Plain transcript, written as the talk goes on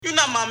You're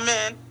not my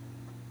man.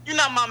 You're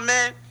not my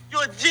man.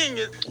 You're a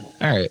genius.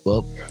 All right,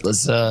 well,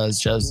 let's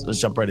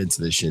jump right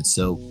into this shit.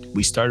 So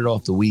we started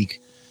off the week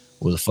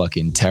with a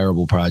fucking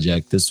terrible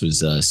project. This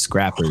was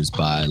Scrappers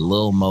by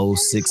Lil Mo,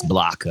 Six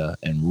Blocka,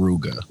 and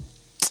Ruga.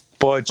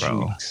 Butt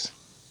Bro. cheeks.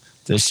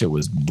 This shit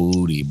was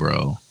booty,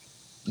 bro.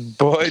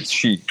 Butt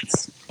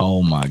cheeks.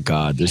 Oh my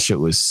god, this shit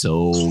was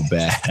so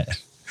bad.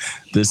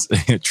 This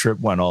Trip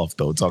went off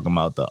though, talking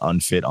about the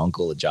unfit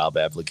uncle, a job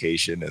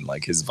application, and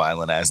like his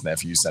violent ass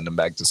nephew send him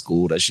back to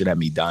school. That shit had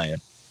me dying.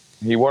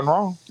 He wasn't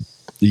wrong.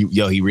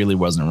 He really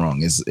wasn't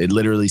wrong. It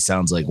literally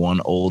sounds like one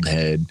old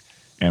head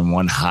and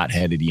one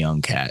hot-headed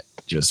young cat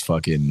just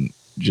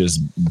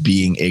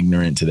being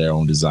ignorant to their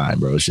own design,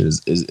 bro. Shit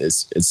is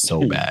it's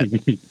so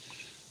bad.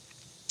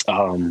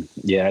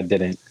 Yeah, I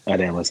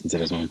didn't listen to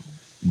this one.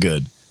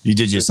 Good. You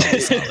did yourself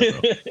a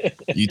solid, bro.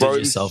 You did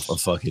yourself a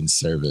fucking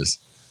service.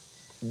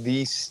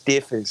 The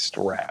stiffest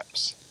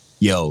raps.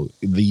 Yo,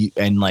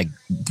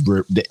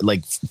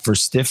 for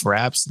stiff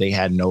raps, they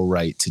had no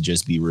right to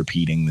just be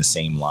repeating the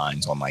same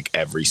lines on like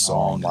every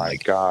song. Oh my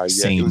god,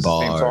 yeah, same it was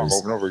bars, the same song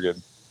over and over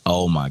again.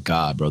 Oh my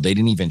god, bro! They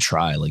didn't even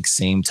try. Like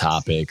same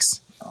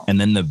topics,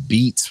 and then the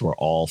beats were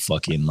all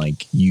fucking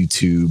like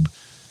YouTube.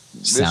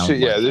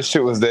 This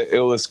shit was the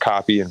illest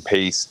copy and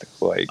paste.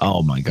 Like,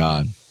 oh my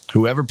god,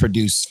 whoever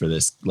produced for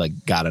this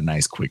like got a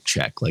nice quick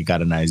check, like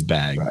got a nice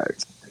bag.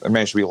 Right. That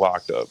man should be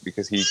locked up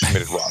because he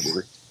committed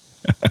robbery.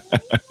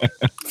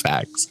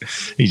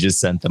 Facts. He just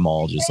sent them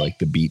all just like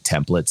the beat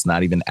templates,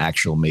 not even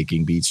actual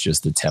making beats,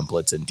 just the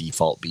templates and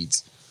default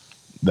beats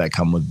that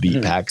come with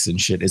beat packs and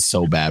shit. It's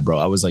so bad, bro.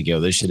 I was like, yo,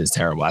 this shit is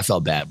terrible. I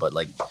felt bad, but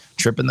like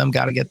Trip and them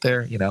got to get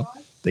their,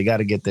 they got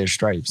to get their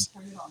stripes.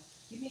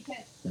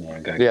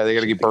 Yeah, they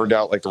got to get burned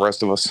out like the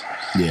rest of us.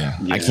 Yeah.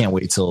 I can't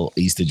wait till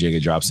Easter Jigga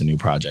drops a new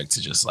project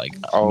to just like,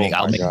 I'll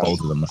make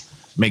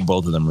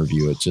both of them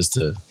review it just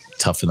to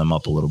toughen them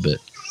up a little bit.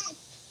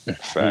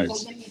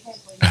 Facts.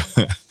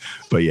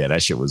 But yeah,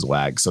 that shit was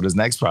whack. So this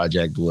next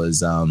project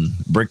was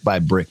Brick by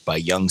Brick by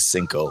Young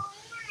Cinco.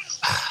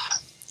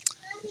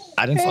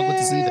 I didn't fuck with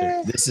this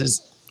either. This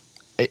is,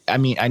 I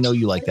mean, I know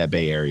you like that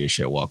Bay Area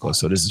shit, Walko,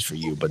 so this is for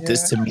you. But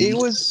this to me,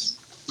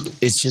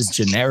 it's just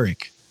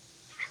generic.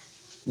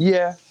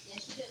 Yeah.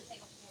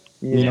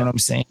 You know what I'm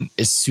saying?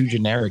 It's too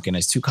generic and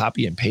it's too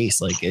copy and paste.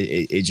 Like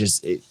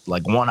it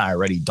like one, I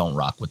already don't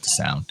rock with the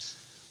sound.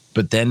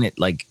 But then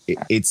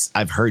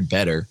I've heard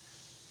better.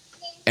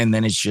 And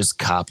then it's just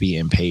copy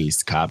and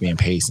paste,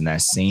 and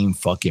that same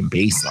fucking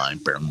bass line.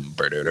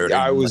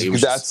 That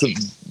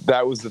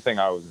was the thing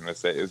I was gonna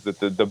say, is that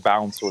the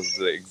bounce was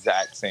the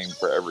exact same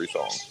for every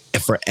song.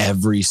 For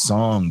every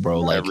song, bro.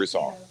 Like every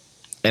song.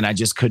 And I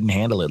just couldn't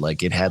handle it.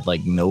 Like it had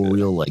like no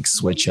real like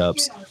switch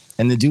ups.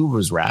 And the dude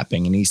was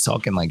rapping and he's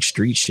talking like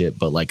street shit,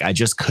 but like I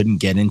just couldn't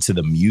get into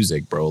the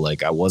music, bro.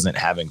 Like I wasn't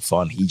having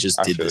fun. He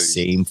just did the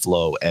same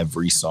flow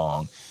every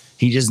song.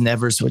 He just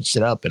never switched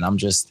it up. And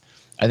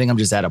I think I'm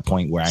just at a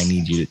point where I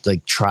need you to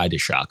like try to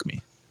shock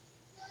me.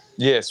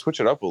 Yeah,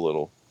 switch it up a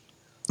little.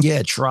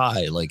 Yeah,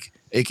 try. Like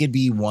it could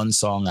be one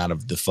song out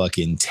of the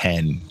fucking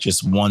 10,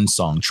 just one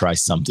song. Try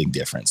something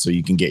different so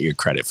you can get your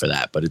credit for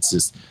that. But it's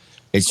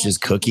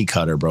just cookie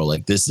cutter, bro.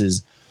 Like this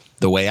is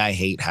the way I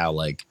hate how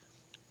like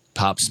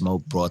Pop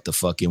Smoke brought the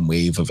fucking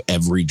wave of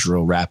every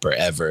drill rapper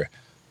ever.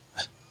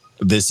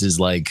 This is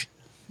like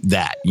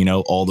that,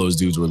 all those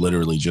dudes were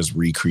literally just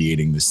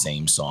recreating the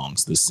same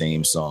songs.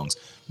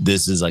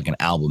 This is like an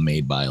album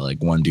made by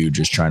like one dude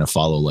just trying to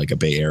follow like a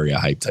Bay Area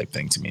hype type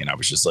thing to me. And I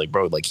was just like,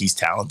 bro, like he's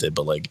talented,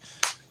 but like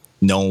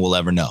no one will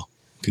ever know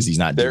because he's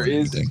not doing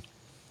anything.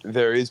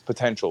 There is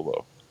potential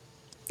though.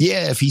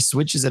 Yeah, if he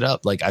switches it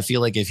up, like I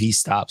feel like if he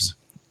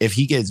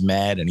gets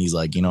mad and he's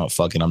like, you know what,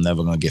 fuck it, I'm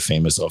never going to get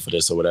famous off of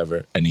this or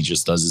whatever. And he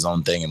just does his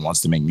own thing and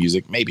wants to make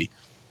music, maybe.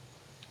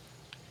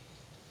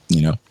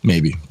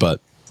 Maybe, but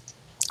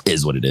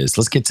is what it is.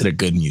 Let's get to the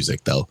good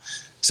music though.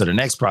 So the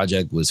next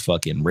project was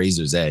fucking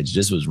Razor's Edge.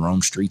 This was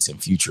Rome Streetz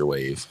and Future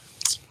Wave.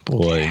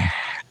 Boy.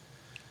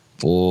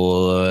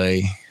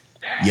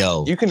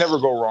 Yo. You can never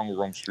go wrong with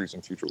Rome Streetz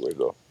and Future Wave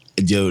though.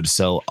 Dude,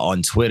 so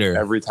on Twitter.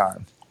 Every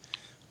time.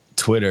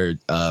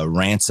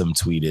 Ransom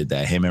tweeted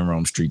that him and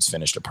Rome Streetz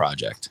finished a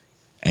project.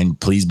 And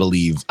please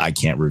believe I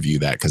can't review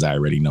that because I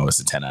already know it's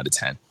a 10 out of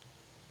 10.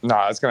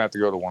 Nah, it's going to have to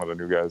go to one of the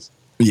new guys.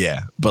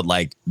 Yeah, but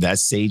like that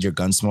Sage or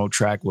Gunsmoke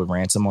track with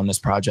Ransom on this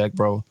project,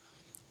 bro.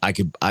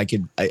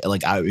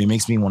 It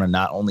makes me want to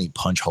not only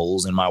punch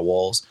holes in my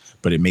walls,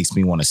 but it makes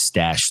me want to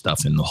stash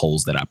stuff in the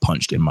holes that I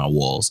punched in my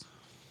walls.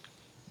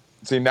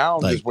 See, now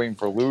I'm just waiting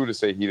for Lou to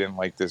say he didn't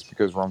like this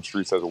because Rome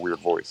Streetz has a weird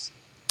voice.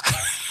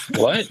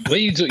 What?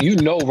 What you do?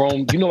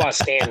 Rome. I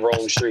stand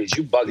Rome Streetz.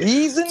 You bugging.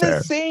 He's in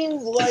the same,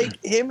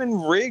 like him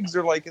and Riggs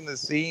are like in the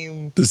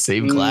same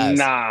class.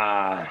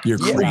 Nah, you're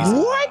crazy.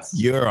 What?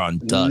 You're on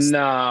dust.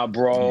 Nah,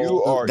 bro.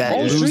 You are.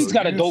 Rome Streetz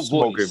got a dope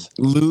voice.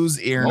 Lou's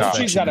ear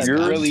infection. Streetz got a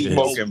really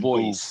dope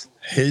voice.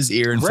 His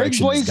ear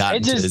infection has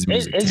gotten to his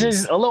music. It's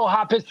just a little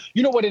hot pitch.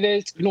 You know what it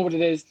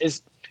is?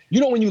 It's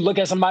when you look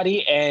at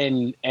somebody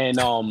and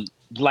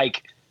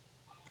like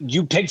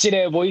you picture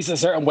their voice a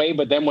certain way,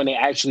 but then when they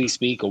actually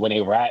speak or when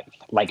they rap,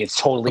 like it's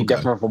totally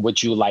different from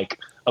what you like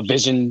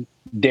envision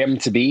them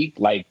to be,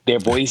 like their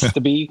voice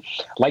to be.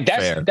 Like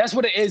that's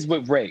what it is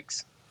with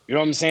Riggs. You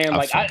know what I'm saying?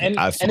 Like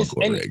I fuck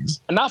with Riggs.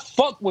 And I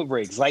fuck with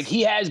Riggs. Like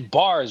he has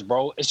bars,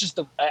 bro. It's just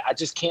I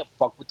just can't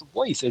fuck with the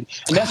voice, and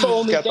that's the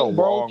only thing, bro. You got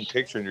the wrong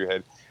picture in your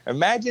head.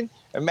 Imagine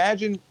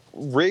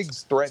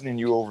Riggs threatening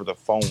you over the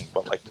phone,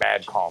 but like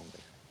mad calmly.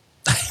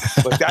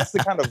 Like that's the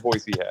kind of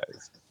voice he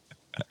has.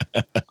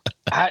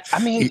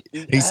 I mean,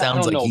 he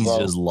sounds like he's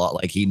just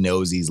like he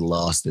knows he's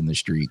lost in the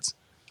streets.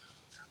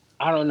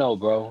 I don't know,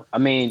 bro. I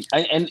mean,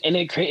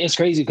 it's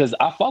crazy because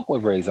I fuck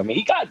with Riggs. I mean,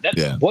 he got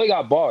that boy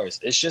got bars.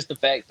 It's just the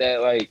fact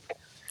that like,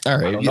 all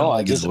right, I don't know.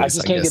 I just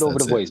can't get over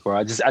the voice, bro.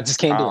 I just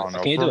can't do it.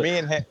 I can't do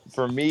it.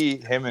 For me,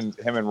 him and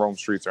Rome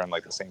Streetz are in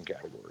like the same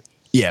category.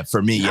 Yeah,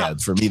 for me,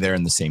 they're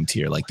in the same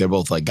tier. Like they're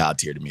both like God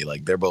tier to me.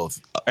 Like they're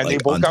both and like,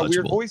 they both got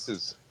weird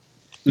voices.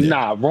 Yeah.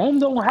 Nah, Rome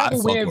don't have a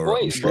weird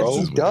voice,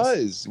 bro. He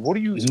does. What are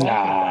you talking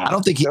about? I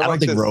don't think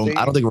Rome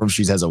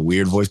Streetz has a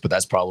weird voice, but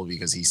that's probably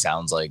because he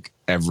sounds like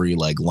every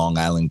like Long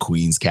Island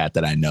Queens cat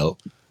that I know.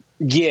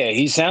 Yeah,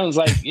 he sounds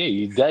like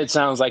that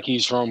sounds like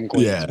he's from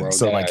Queens, bro.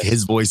 So like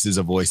his voice is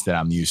a voice that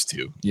I'm used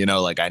to. You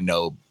know, like I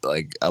know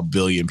like a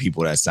billion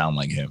people that sound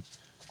like him.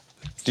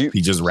 He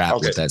just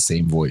raps with that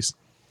same voice.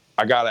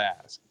 I gotta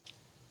ask,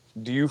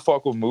 do you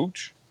fuck with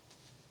Mooch?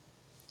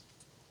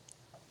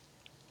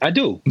 I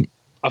do.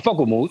 I fuck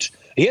with Mooch.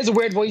 He has a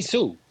weird voice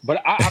too,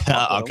 but I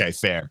fuck with okay,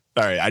 fair.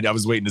 All right, I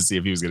was waiting to see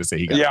if he was gonna say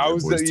he got a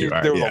weird voice too.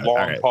 There was a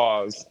long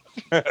pause.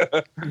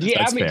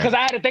 Yeah, I mean, because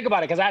I had to think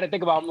about it.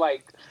 I'm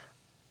like,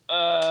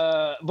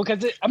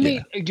 because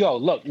yo,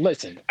 look,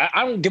 listen,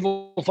 I don't give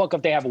a fuck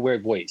if they have a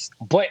weird voice,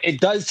 but it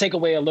does take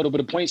away a little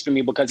bit of points for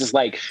me because it's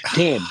like,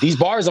 damn, these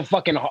bars are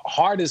fucking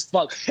hard as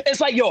fuck.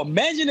 It's like, yo,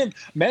 imagine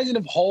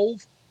if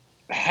Hove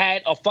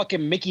had a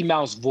fucking Mickey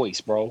Mouse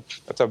voice, bro.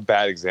 That's a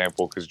bad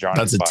example because John.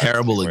 That's a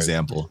terrible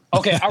example.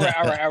 Okay, all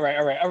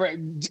right.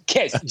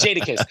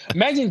 Jadakiss.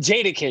 Imagine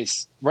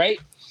Jadakiss, right?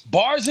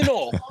 Bars and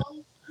all,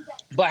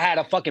 but had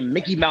a fucking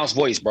Mickey Mouse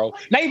voice, bro.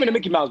 Not even a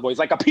Mickey Mouse voice,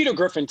 like a Peter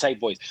Griffin type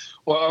voice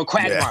or a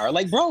Quagmire. Yeah.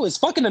 Like, bro, it's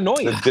fucking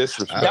annoying. The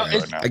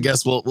disrespect. I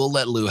guess we'll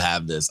let Lou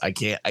have this. I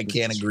can't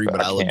agree,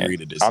 but I'll agree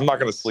to disagree. I'm not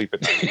gonna sleep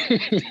at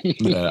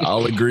night.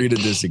 I'll agree to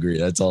disagree.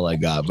 That's all I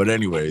got. But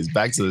anyways,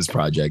 back to this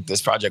project.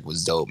 This project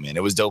was dope, man.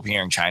 It was dope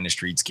hearing China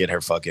Streets get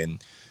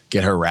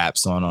her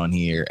raps on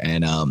here.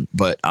 And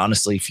but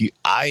honestly,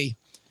 I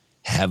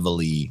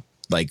heavily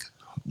like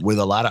with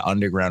a lot of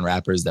underground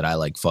rappers that I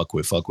like fuck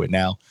with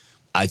now.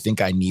 I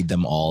think I need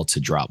them all to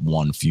drop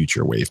one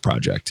future wave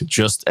project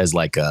just as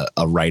like a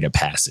rite of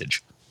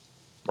passage.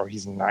 Bro,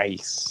 he's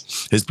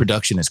nice. His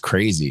production is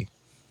crazy.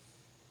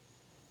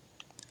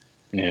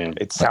 Yeah,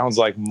 it sounds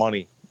like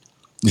money.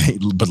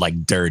 But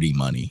like dirty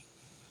money.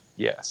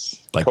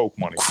 Yes. Like coke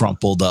money.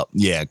 Crumpled up,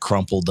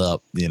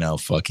 you know,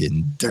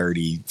 fucking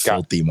dirty,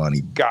 filthy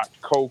money. Got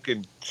coke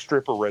and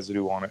stripper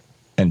residue on it.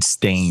 And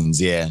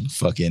stains,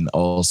 fucking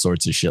all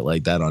sorts of shit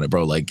like that on it,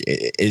 bro. Like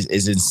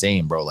it's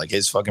insane, bro. Like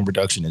his fucking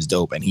production is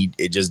dope, and he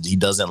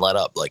doesn't let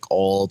up. Like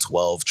all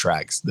 12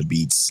 tracks, the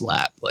beats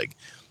slap. Like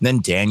then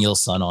Daniel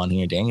Son on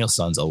here. Daniel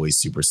Son's always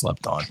super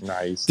slept on.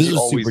 Nice. This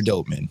is super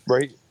dope, man.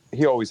 Right?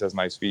 He always has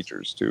nice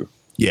features too.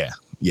 Yeah.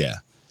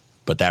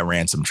 But that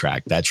Ransom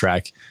track,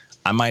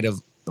 I might have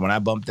when I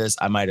bumped this,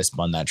 I might have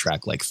spun that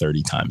track like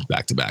 30 times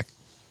back to back.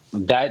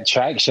 That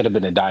track should have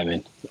been a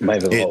diamond.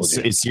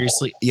 It's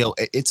seriously,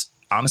 it's.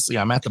 Honestly,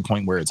 I'm at the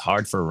point where it's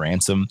hard for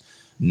Ransom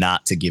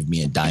not to give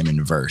me a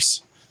diamond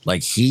verse.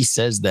 Like he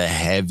says the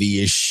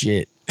heaviest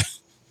shit.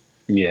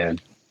 Yeah.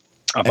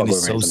 And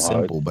it's so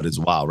simple, but it's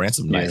wild.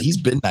 Ransom, nice. He's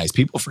been nice.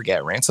 People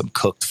forget Ransom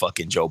cooked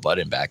fucking Joe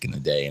Budden back in the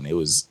day, and it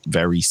was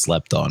very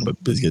slept on,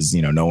 but because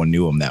no one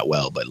knew him that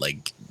well. But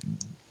like,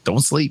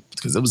 don't sleep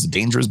because it was a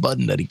dangerous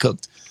Budden that he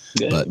cooked.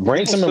 Yeah. But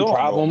Ransom and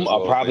Problem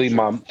are probably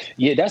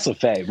that's a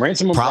fact.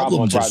 Ransom and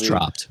Problem just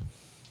dropped.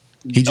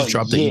 He just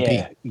dropped the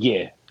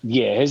EP.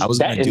 Yeah, I was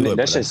gonna do it.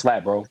 That shit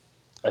slap, bro.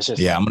 That's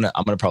just I'm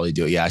gonna probably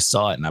do it. Yeah, I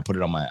saw it and I put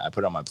it on my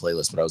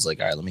playlist, but I was like,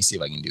 all right, let me see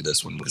if I can do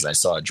this one because I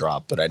saw it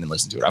drop, but I didn't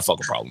listen to it. I fuck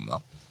a Problem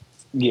though.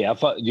 Yeah,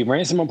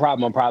 Ransom and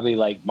Problem are probably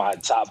like my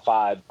top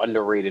 5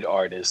 underrated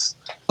artists.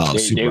 Oh,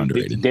 super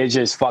underrated. They're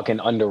just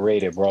fucking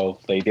underrated, bro.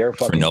 Like they're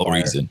fucking for no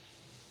reason.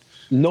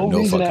 No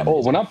reason at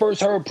all. When I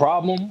first heard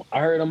Problem,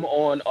 I heard him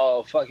on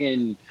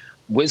fucking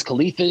Wiz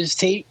Khalifa's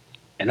tape.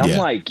 And I'm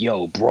like,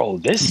 yo, bro,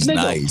 this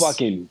nigga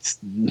fucking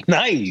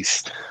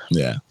nice.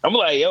 Yeah. I'm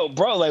like, yo,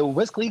 bro, like,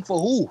 Wiz Khalifa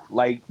who?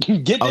 Like,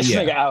 get this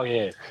nigga out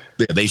here.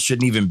 They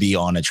shouldn't even be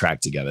on a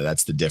track together.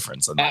 That's the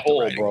difference. At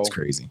all, bro. It's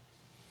crazy.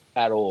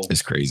 At all.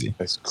 It's crazy.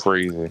 It's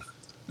crazy.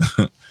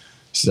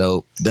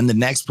 So then the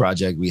next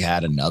project, we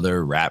had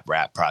another rap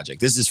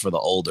project. This is for the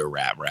older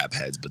rap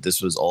heads, but this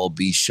was All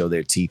Beasts Show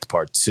Their Teeth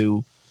Part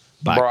 2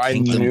 by Bro,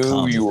 Kingdom I knew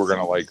Come. You were going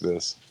to like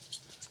this.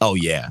 Oh,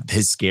 yeah.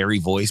 His scary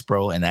voice,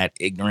 bro, and that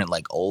ignorant,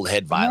 like, old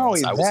head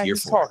violence. I was here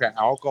he's for. Talking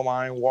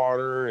alkaline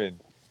water and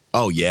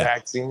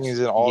vaccines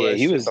and all that.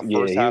 He was the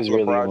first half of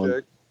the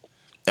project.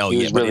 Oh he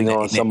yeah, was but really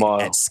on some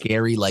that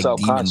scary like demon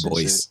subconscious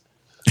voice.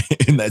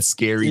 In that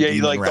scary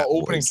demon like the rap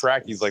opening voice.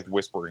 track, he's like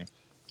whispering.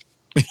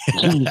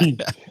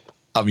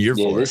 I'm here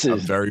for this it.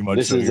 is I'm very much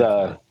this so is here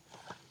for it.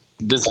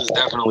 this is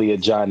definitely a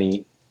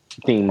Johnny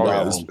themed Oh yeah,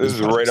 album. this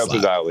is right up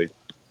his alley.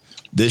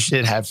 This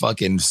shit had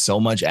fucking so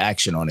much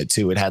action on it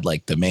too. It had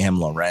like the Mayhem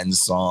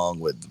Lorenz song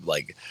with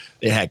like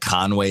it had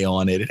Conway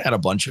on it. It had a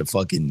bunch of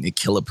fucking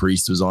Killer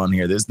Priest was on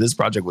here. This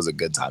project was a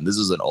good time. This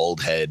was an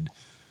old head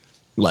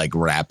like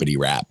rapidy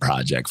rap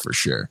project for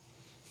sure.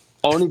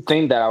 Only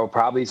thing that I would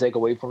probably take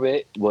away from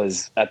it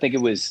was I think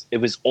it was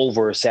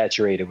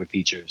oversaturated with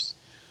features.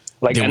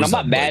 Like, and I'm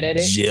not mad at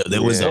it.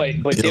 There was,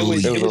 but it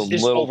was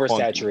just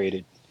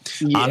oversaturated.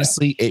 Yeah.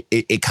 Honestly,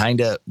 it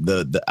kind of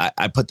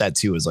I put that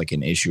too as like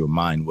an issue of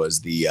mine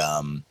was the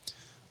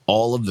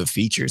all of the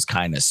features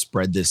kind of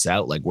spread this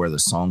out like where the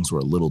songs were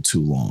a little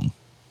too long.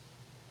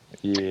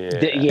 Yeah,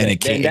 and it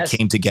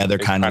came together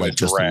kind of like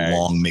just a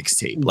long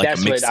mixtape, like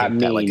a mixtape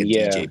that like a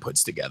DJ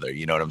puts together.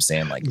 You know what I'm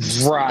saying? Like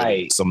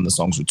right, some of the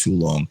songs were too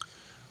long,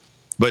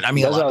 but I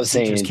mean, that's a lot of the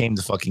features came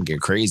to fucking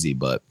get crazy.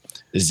 But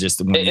it's just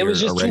when you're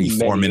already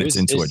 4 minutes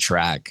into a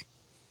track.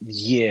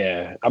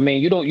 Yeah, I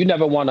mean, you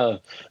never want to,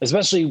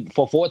 especially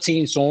for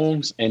 14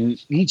 songs,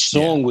 and each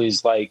song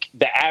was like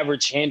the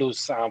average handle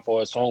time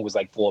for a song was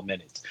like 4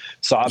 minutes.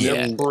 So I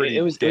mean,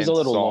 it was a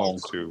little long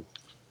too.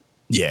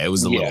 Yeah, it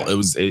was a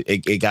little.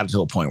 It got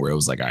to a point where it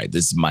was like, all right,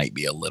 this might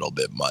be a little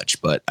bit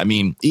much. But I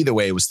mean, either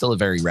way, it was still a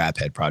very rap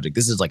head project.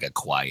 This is like a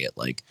quiet,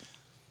 like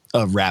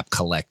a rap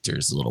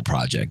collector's little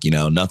project. You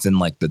know, nothing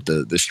like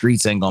the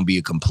streets ain't gonna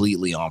be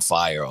completely on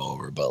fire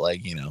over, but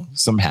like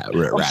some rap.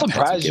 I'm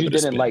surprised you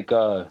didn't like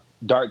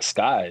Dark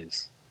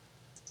Skies.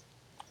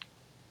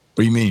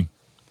 What do you mean?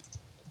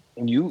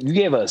 You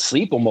gave a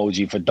sleep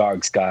emoji for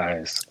Dark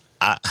Skies.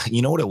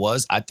 You know what it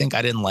was? I think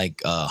I didn't like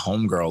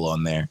Homegirl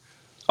on there.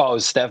 Oh,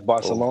 Steph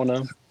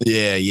Barcelona.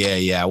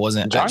 Yeah. I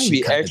wasn't.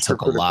 Johnny kind of took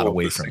a lot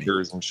away from me.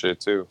 And shit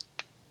too.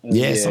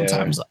 Yeah,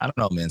 sometimes I don't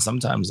know, man.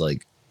 Sometimes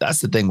like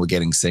that's the thing with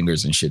getting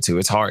singers and shit too.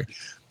 It's hard.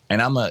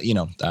 And I'm I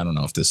don't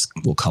know if this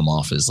will come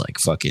off as like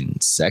fucking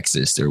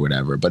sexist or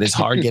whatever, but it's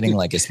hard getting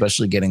like,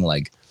 especially getting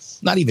like,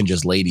 not even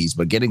just ladies,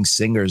 but getting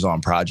singers on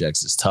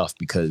projects is tough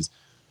because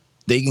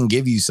they can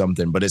give you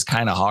something, but it's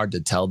kind of hard to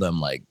tell them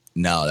like,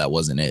 no, that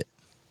wasn't it.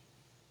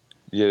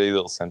 Yeah, they're a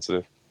little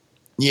sensitive.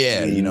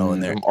 Yeah,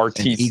 and their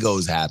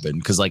egos happen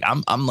because like I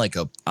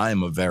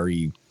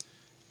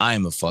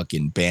am a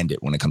fucking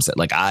bandit when it comes to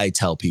like I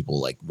tell people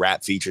like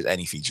rap features,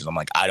 any features. I'm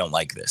like, I don't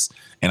like this.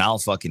 And I'll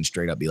fucking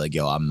straight up be like,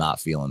 yo, I'm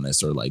not feeling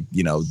this, or like,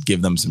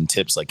 give them some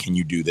tips like, can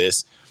you do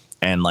this?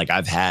 And like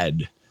I've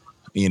had,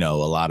 a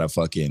lot of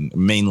fucking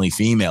mainly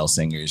female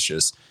singers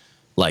just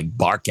like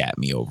bark at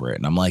me over it.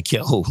 And I'm like,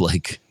 yo,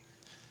 like,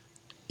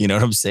 you know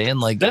what I'm saying?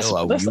 Like,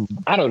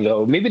 I don't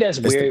know. Maybe that's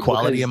weird. The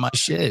quality of my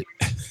shit.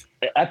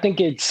 I think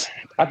it's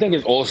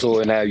also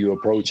in how you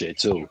approach it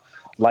too.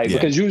 Like,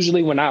 because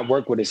usually when I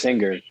work with a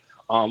singer,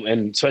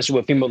 and especially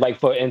with female,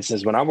 like for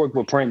instance, when I worked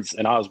with Prince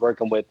and I was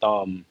working with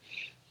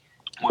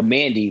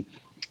Mandy,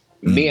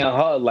 me and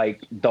her,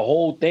 like the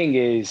whole thing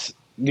is,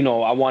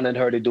 I wanted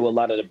her to do a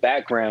lot of the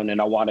background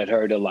and I wanted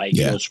her to like,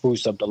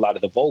 spruce up a lot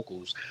of the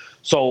vocals.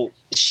 So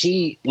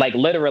she like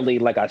literally,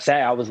 like I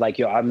said, I was like,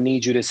 yo, I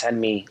need you to send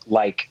me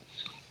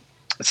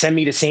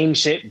the same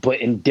shit,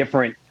 but in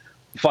different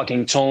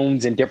fucking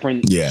tones and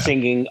different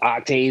singing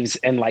octaves,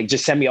 and like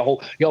just send me a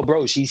whole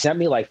bro, she sent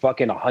me like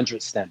fucking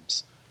 100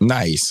 stems.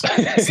 Nice.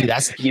 See,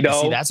 that's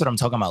that's what I'm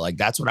talking about. Like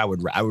that's what I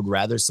would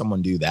rather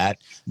someone do that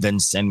than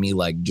send me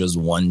like just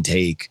one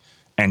take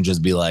and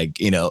just be like,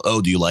 oh,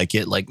 do you like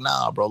it? Like,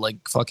 nah, bro,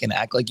 like fucking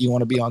act like you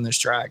want to be on this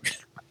track.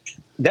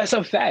 That's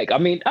a fact. I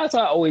mean, that's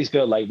what I always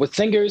feel like with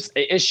singers,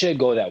 it should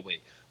go that way.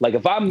 Like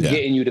if I'm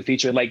getting you to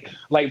feature, like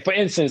for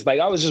instance, like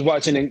I was just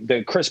watching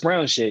the Chris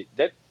Brown shit.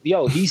 That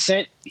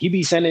he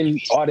be sending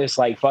artists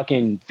like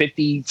fucking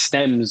 50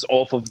 stems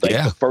off of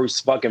like the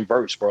first fucking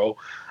verse, bro,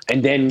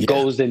 and then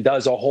goes and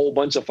does a whole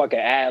bunch of fucking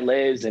ad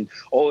libs and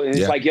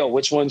it's like, yo,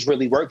 which ones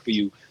really work for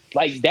you?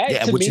 Like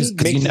that to me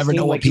makes you never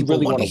know what like people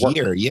really want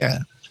to hear.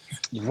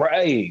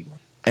 Right.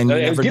 And you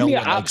never know when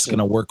it's going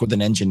to work with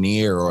an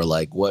engineer or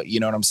like what, you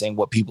know what I'm saying?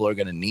 What people are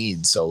going to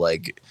need. So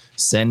like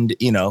send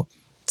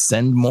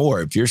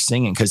more if you're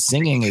singing, because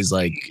singing is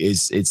like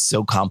it's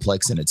so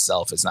complex in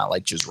itself. It's not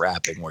like just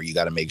rapping where you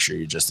got to make sure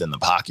you're just in the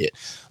pocket.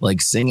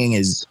 Like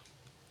singing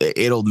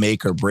it'll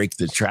make or break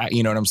the track.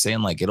 You know what I'm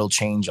saying? Like it'll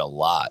change a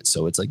lot.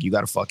 So it's like you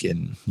got to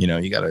fucking,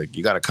 you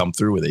got to come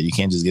through with it. You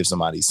can't just give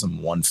somebody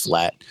some one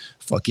flat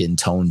fucking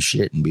tone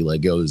shit and be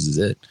like, yo, this is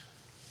it.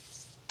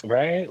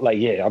 Right? Like,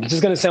 yeah, I'm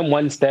just gonna send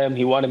one stem.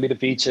 He wanted me to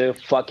feature.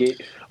 Fuck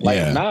it.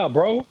 Like, nah,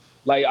 bro.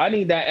 Like, I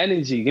need that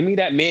energy. Give me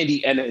that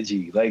Mandy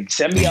energy. Like,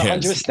 send me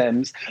 100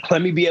 stems.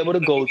 Let me be able to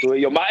go through it.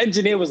 Yo, my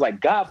engineer was like,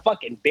 God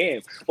fucking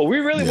damn. But we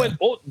really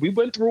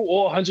went through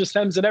all 100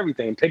 stems and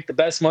everything. Picked the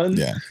best ones.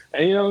 Yeah.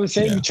 And you know what I'm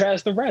saying? You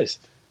trash the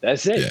rest.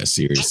 That's it. Yeah,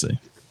 seriously.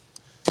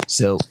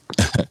 So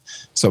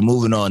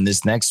moving on,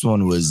 this next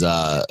one was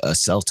a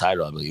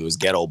self-titled, I believe. It was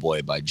Ghetto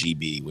Boy by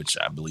GB, which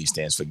I believe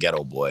stands for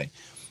Ghetto Boy.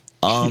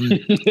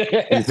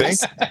 You think?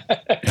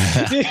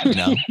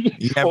 No,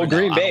 you never Or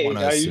Green know. Bay. I don't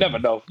wanna You never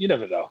assume. know. You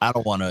never know. I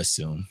don't want to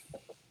assume.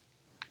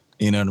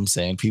 You know what I'm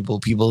saying? People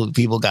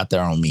got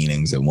their own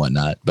meanings and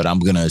whatnot, but I'm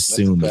gonna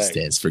assume it fact.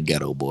 stands for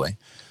Ghetto Boy.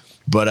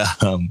 But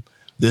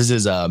this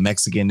is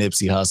Mexican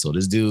Nipsey Hussle.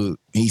 This dude,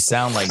 he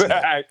sound like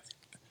that.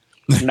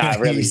 Nah,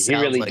 really. He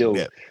sounds really like do.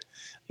 Nip.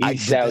 He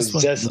sounds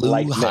just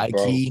like Nip, bro.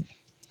 High-key,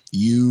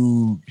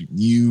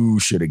 you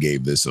should have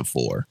gave this a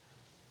 4.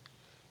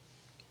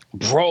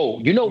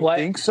 Bro, you know what?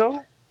 Think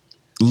so?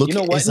 Look, You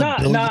know what? it's a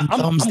billion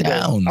thumbs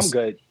down. I'm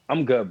good.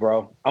 I'm good,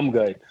 bro. I'm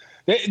good.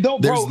 No,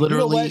 There's bro, literally, you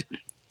know what?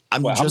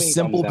 I'm Well, how just many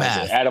simple thumbs down is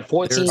math. it? Out of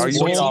 14 There's Are you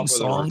going 14 off of the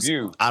songs.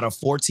 review? Out of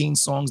 14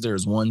 songs,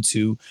 there's 1,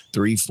 2,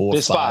 3, 4,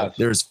 There's 5. five.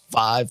 There's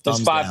 5 thumbs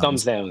There's 5 downs.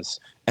 thumbs downs.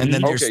 And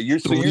then there's Okay, you're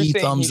 3 saying he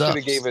thumbs should up.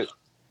 have gave it.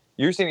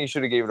 You're saying he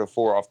should have gave it a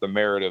 4 off the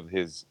merit of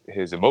his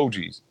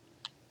emojis.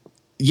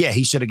 Yeah,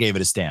 he should have gave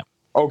it a stamp.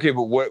 Okay,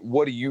 but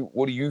what do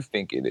you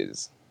think it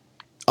is?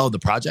 Oh, the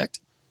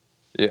project?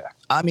 Yeah.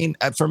 I mean,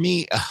 for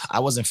me, I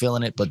wasn't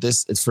feeling it, but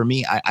it's for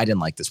me. I didn't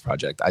like this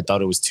project. I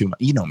thought it was too much.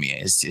 You know me,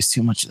 it's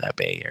too much of that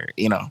Bay Area.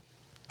 You know.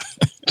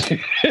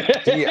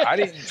 Yeah, I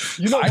didn't.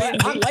 You know I what?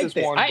 didn't I hate liked this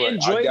it. one, I but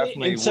enjoyed it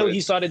definitely until would've-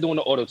 he started doing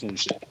the auto-tune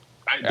shit.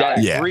 I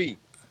Yeah. agree.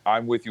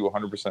 I'm with you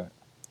 100%.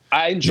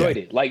 I enjoyed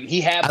it. Like,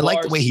 he had I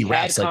like the bars, way he had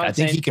raps. Like, I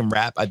think he content. can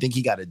rap. I think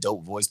he got a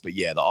dope voice. But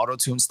yeah, the auto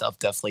tune stuff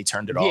definitely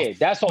turned it off. Yeah,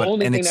 that's the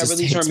only and thing it that just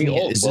really hits turned me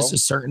off, It's bro. just a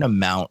certain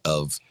amount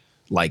of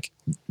like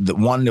the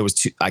one that was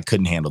too. I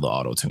couldn't handle the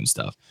auto tune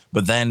stuff.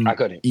 But then I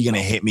couldn't. you're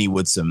gonna hit me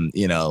with some,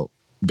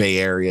 Bay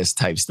Areas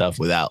type stuff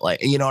without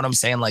like, you know what I'm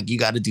saying? Like, you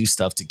got to do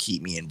stuff to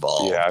keep me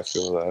involved. Yeah, I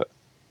feel that.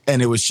 And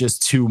it was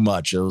just too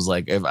much. It was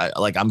like,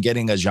 I'm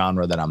getting a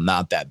genre that I'm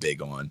not that big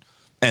on,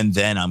 and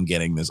then I'm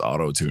getting this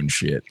auto tune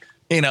shit.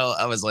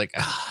 I was like,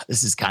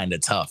 this is kind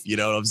of tough. You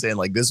know what I'm saying?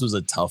 Like, this was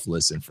a tough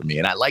listen for me,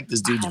 and I like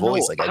this dude's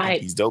voice. Like, I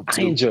think he's dope I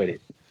too. enjoyed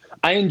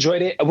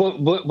it. Well,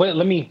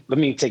 let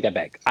me take that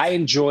back. I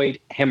enjoyed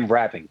him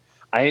rapping.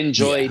 I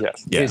enjoyed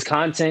Yeah. his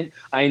content.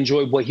 I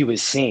enjoyed what he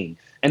was saying.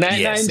 And I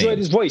enjoyed same.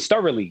 his voice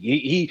thoroughly.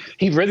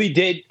 He really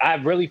did. I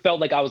really felt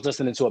like I was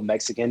listening to a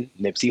Mexican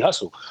Nipsey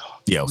Hussle.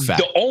 Yo, fact.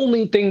 The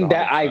only thing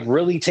that I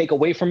really take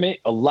away from it,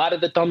 a lot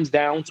of the thumbs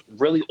downs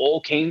really all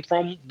came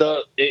from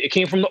the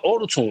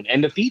auto-tune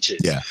and the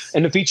features. Yeah.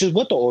 And the features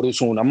with the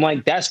auto-tune. I'm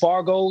like, that's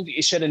Fargo.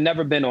 It should have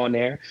never been on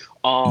there.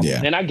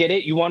 And I get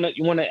it. You wanna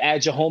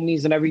add your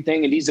homies and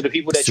everything, and these are the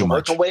people that you're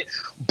working with.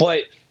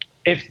 But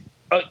if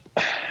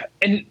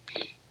and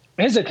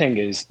here's the thing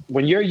is,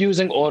 when you're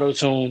using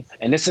auto-tune,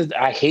 and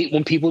I hate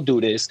when people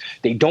do this,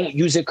 they don't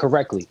use it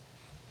correctly.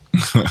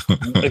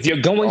 If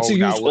you're going to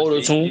use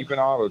auto-tune, keep an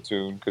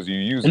auto-tune because you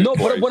use it. no,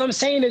 twice. but what I'm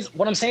saying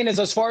is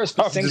as far as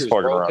for I'm just singers,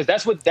 fucking bro, around.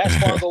 because that's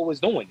Fargo was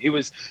doing. He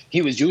was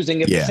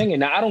using it for singing.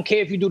 Now, I don't care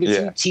if you do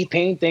the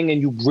T-Pain thing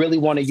and you really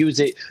want to use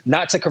it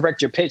not to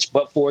correct your pitch,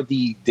 but for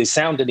the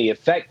sound and the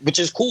effect, which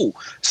is cool.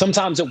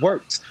 Sometimes it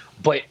works,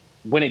 but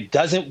when it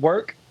doesn't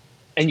work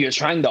and you're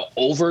trying to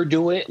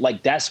overdo it,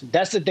 like that's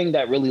the thing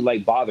that really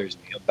like bothers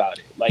me about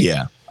it. Like,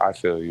 I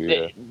feel you.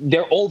 Yeah.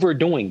 they're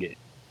overdoing it.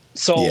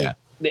 So. Yeah.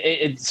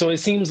 So it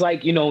seems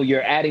like,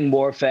 you're adding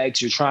more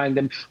effects, you're trying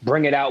to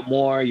bring it out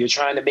more, you're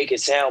trying to make it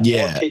sound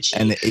more pitchy,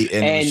 and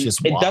it's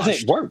just it washed.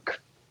 doesn't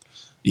work.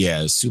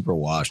 Yeah, it's super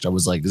washed. I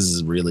was like, this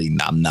is really,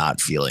 I'm not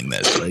feeling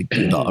this. Like,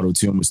 the auto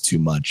tune was too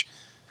much.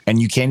 And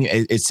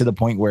it's to the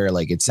point where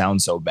like it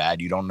sounds so bad,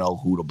 you don't know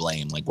who to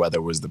blame. Like, whether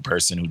it was the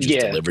person who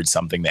just delivered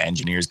something the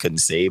engineers couldn't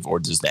save, or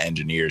just the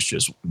engineers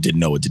just didn't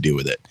know what to do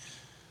with it.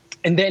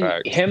 And then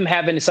him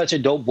having such a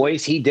dope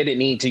voice, he didn't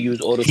need to use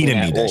auto-tune. He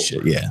didn't at need all. that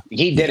shit. Yeah,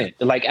 he didn't.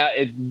 Like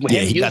him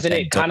using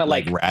it kind of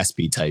like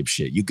raspy type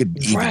shit. You could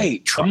even try,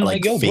 I'm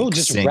like, yo, bro, fake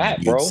just sing,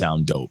 rap, bro. You'd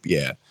sound dope.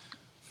 Yeah.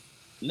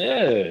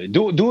 Yeah,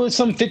 doing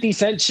some 50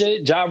 Cent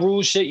shit, Ja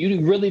Rule shit. You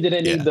really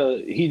didn't need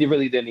he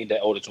really didn't need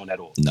that auto-tune at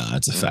all. No,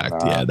 it's a fact.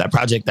 Yeah, that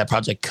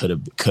project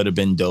could have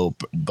been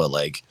dope, but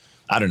like,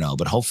 I don't know.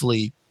 But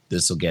hopefully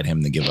this will get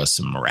him to give us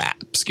some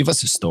raps, give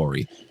us a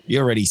story. You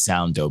already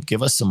sound dope.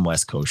 Give us some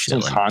West Coast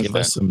shit. Like, give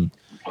us some.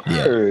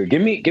 Yeah.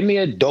 Give me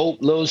a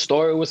dope little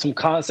story with some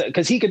concept,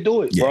 because he could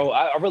do it, bro.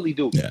 I really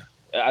do. Yeah.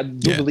 I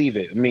do believe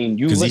it. I mean,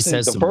 you because he listen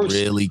says to the some first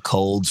really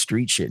cold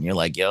street shit, and you're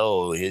like,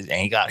 yo,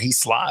 he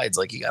slides,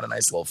 like he got a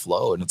nice little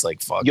flow, and it's like,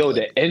 fuck. Yo,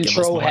 like, the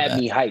intro had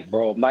me hyped,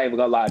 bro. I'm not even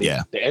gonna lie to you.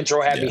 The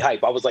intro had me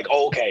hyped. I was like,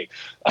 oh, okay.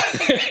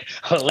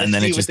 And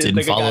then it just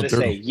didn't follow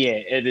through. Yeah,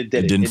 it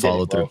didn't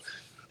follow through.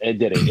 It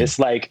didn't.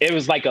 It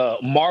was like a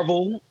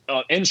Marvel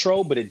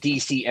intro, but a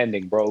DC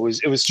ending, bro.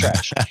 It was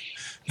trash.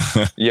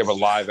 Yeah, but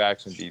live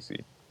action DC.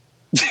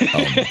 Oh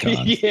my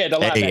God. Yeah, the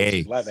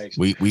live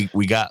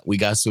action. We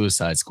got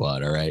Suicide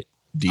Squad. All right,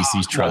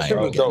 DC's trying. That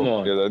was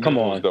dope. Come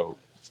on. Dope.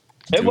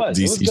 It was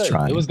good.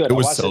 Trying. It was good. It I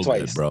was watched so it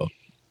twice, good, bro.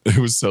 It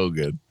was so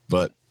good.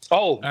 But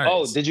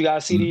did you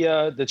guys see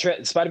the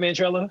Spider-Man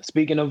trailer?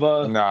 Speaking of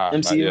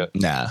MCU,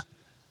 nah.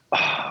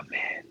 Oh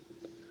man,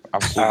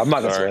 I'm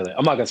not gonna spoil it.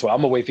 I'm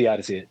gonna wait for y'all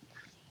to see it.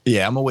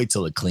 Yeah, I'm gonna wait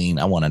till it clean.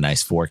 I want a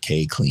nice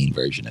 4K clean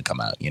version to come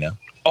out.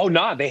 Oh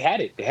nah, they had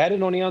it. They had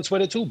it on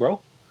Twitter too,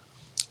 bro.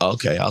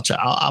 Okay, I'll check.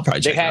 I'll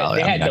probably check it out.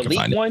 They had the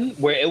leak one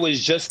where it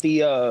was just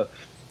the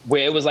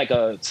where it was like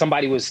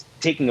somebody was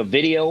taking a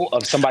video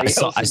of somebody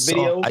else's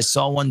video. I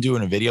saw one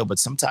doing a video, but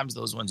sometimes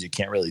those ones you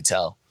can't really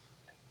tell.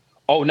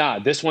 Oh nah,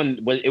 this one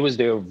was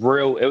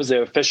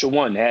the official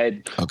one. It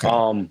had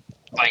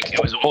like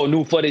it was all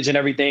new footage and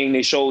everything.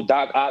 They showed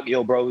Doc Ock,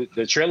 yo, bro,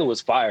 the trailer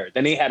was fire.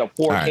 Then they had a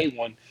 4K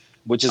one,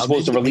 which is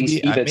supposed to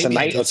release either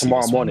tonight or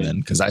tomorrow morning.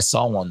 Because I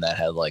saw one that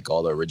had like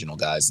all the original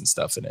guys and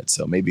stuff in it.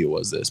 So maybe it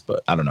was this,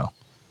 but I don't know.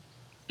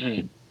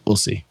 We'll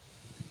see.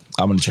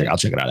 I'll check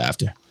it out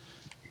after.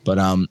 But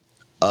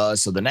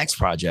so the next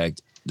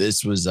project,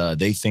 this was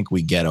They Think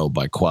We Ghetto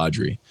by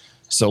Quadri.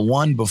 So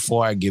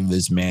before I give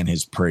this man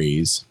his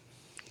praise.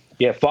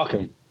 Yeah, fuck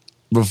him.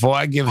 Before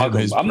I give him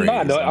his praise.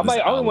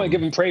 I only want to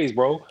give him praise,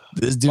 bro.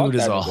 This dude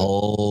is a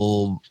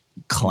whole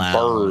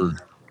clown.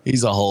 Bird.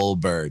 He's a whole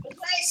bird.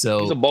 So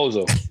he's a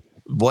bozo.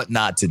 What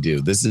not to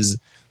do. This is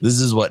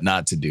what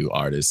not to do,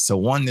 artists.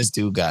 So this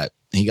dude got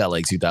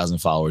like 2,000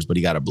 followers, but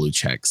he got a blue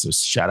check. So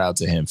shout out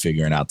to him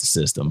figuring out the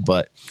system.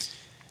 But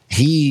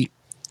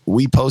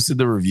we posted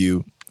the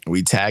review,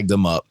 we tagged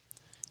him up,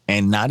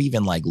 and not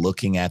even like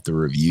looking at the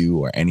review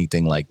or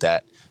anything like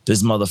that.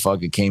 This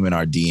motherfucker came in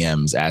our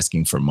DMs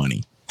asking for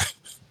money.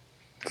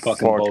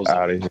 Fuck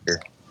out of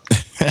here.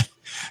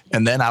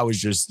 And then I was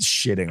just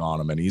shitting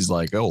on him, and he's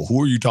like, "Oh,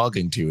 who are you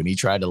talking to?" And he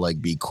tried to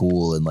like be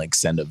cool and like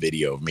send a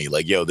video of me,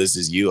 like, "Yo, this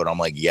is you," and I'm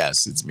like,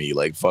 "Yes, it's me."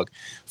 Like, fuck,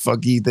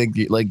 you think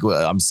like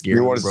I'm scared?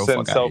 You want to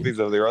send selfies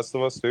of the rest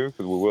of us too,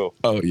 because we will.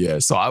 Oh yeah.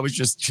 So I was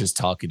just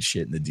talking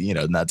shit in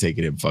the not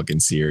taking him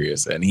fucking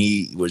serious, and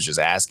he was just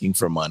asking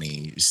for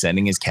money,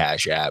 sending his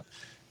Cash App.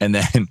 And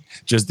then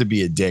just to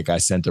be a dick, I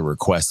sent a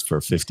request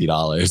for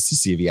 $50 to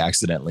see if he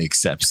accidentally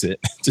accepts it,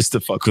 just to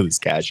fuck with his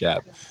Cash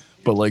App.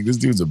 But like, this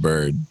dude's a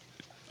bird,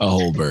 a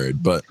whole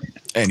bird. But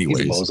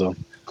anyways,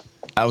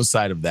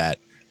 outside of that,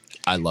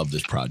 I love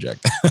this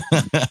project.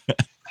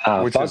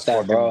 Fuck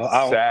that, bro.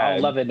 I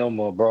don't love it no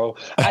more, bro.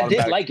 I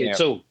did like it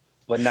too,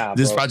 but nah.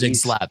 This project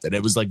slapped, and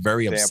it was like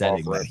very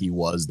upsetting that he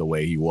was the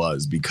way he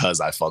was because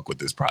I fuck with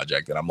this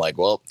project, and I'm like,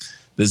 well,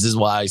 this is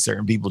why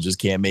certain people just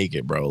can't make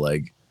it, bro.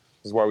 Like.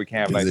 This is why we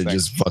can't have nice they're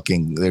things. Just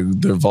fucking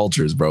they're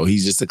vultures, bro.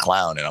 He's just a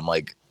clown. And I'm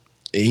like,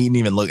 he didn't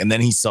even look. And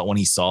then when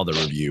he saw the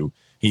review,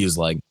 he was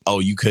like, oh,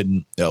 you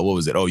couldn't, what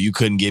was it? Oh, you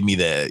couldn't give me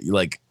the,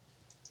 like,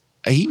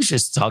 he was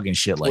just talking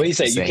shit. Like, what you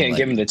say? You can't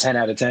give him the 10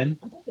 out of 10?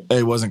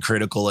 It wasn't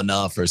critical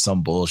enough or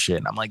some bullshit.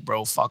 And I'm like,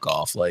 bro, fuck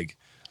off. Like,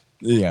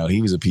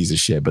 he was a piece of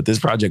shit, but this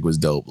project was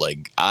dope.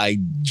 Like, I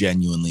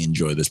genuinely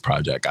enjoy this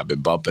project. I've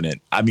been bumping it.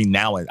 I mean,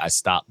 now I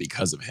stopped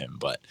because of him,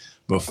 but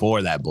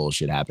before that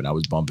bullshit happened, I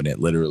was bumping it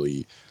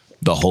literally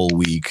the whole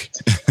week.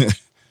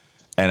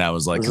 And I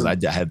was like, because I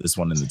had this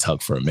one in the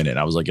tuck for a minute.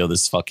 I was like, yo,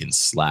 this fucking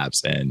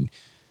slaps, and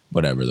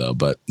whatever though.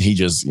 But he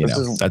just,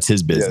 that's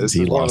his business.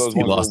 He lost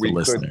the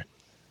listener.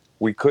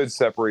 We could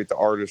separate the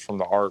artist from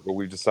the art, but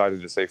we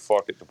decided to say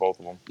fuck it to both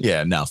of them.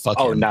 Yeah, no, fuck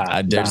him.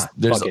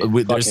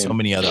 There's so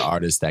many other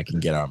artists that can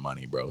get our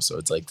money, bro. So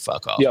it's like,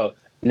 fuck off. Yo,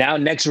 now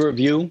next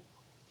review,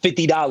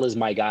 $50,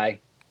 my guy.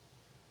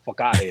 Fuck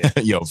out of here.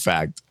 Yo,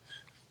 fact.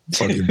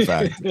 Fucking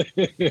fact.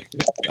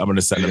 I'm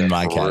gonna send him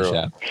my Cash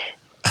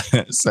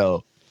App.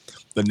 So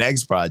the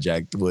next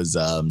project was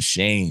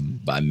Shane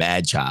by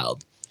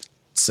Madchild.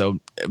 So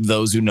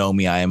those who know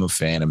me, I am a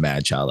fan of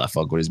Madchild. I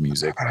fuck with his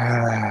music.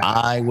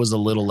 I was a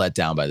little let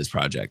down by this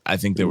project. I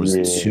think there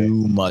was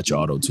too much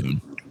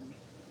auto-tune.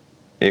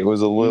 It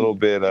was a little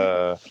bit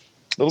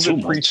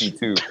preachy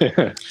too.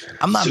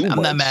 I'm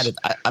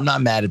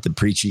not mad at the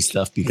preachy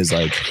stuff because,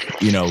 like,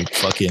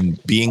 fucking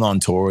being on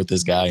tour with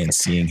this guy and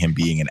seeing him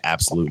being an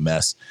absolute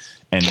mess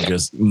and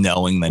just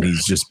knowing that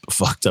he's just a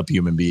fucked up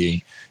human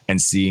being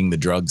and seeing the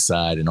drug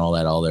side and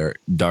all their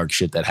dark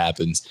shit that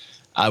happens,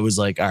 I was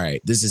like, all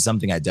right, this is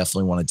something I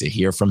definitely wanted to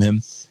hear from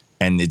him.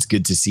 And it's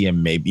good to see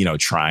him maybe,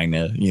 trying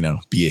to,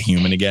 be a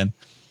human again.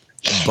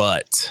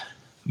 But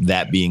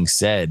that being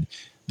said,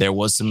 there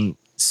was some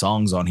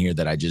songs on here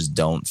that I just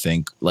don't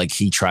think, like,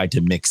 he tried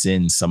to mix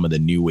in some of the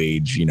new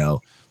age,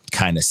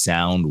 kind of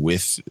sound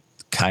with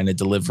kind of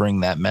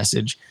delivering that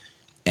message.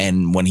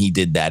 And when he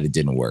did that, it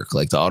didn't work.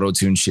 Like, the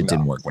auto-tune shit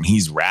didn't work. When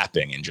he's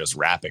rapping and just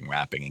rapping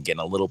and getting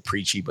a little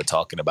preachy, but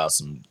talking about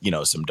some,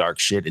 some dark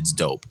shit, it's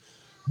dope.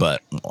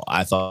 But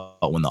I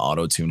thought when the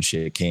auto-tune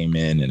shit came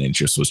in and it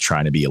just was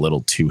trying to be a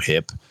little too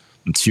hip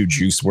and too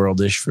Juice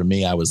World-ish for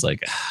me, I was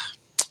like,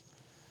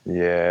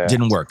 yeah,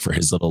 didn't work for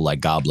his little like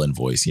goblin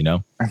voice,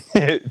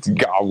 It's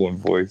goblin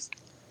voice.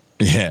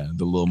 Yeah,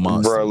 the little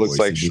monster. Bro, it looks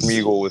like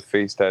Schmeagol with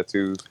face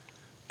tattoos.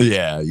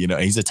 Yeah,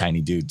 he's a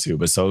tiny dude too.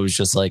 But so it was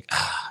just like,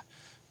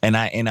 and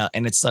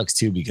it sucks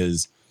too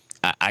because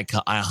I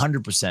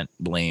 100%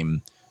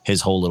 blame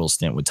his whole little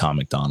stint with Tom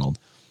McDonald,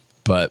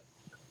 but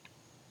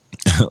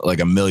like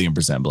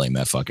 1,000,000% blame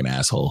that fucking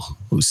asshole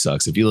who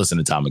sucks. If you listen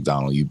to Tom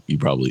McDonald, you're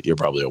probably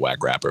a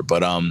whack rapper.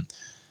 But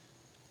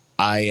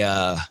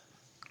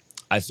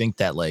I think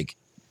that, like,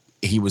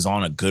 he was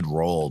on a good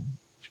roll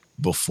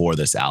before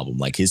this album.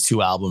 Like his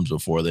 2 albums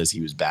before this,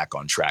 he was back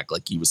on track.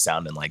 Like he was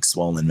sounding like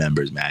Swollen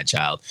Members, Mad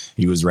Child.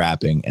 He was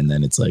rapping, and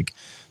then it's like,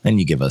 then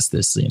you give us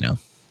this, you know.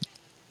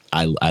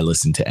 I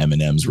listened to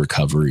Eminem's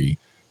Recovery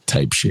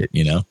type shit,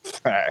 you know.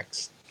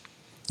 Facts.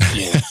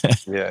 Yeah,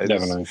 Yeah,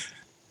 definitely.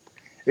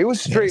 It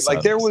was straight. Yeah,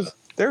 like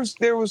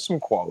there was some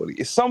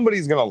quality.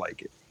 Somebody's gonna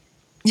like it.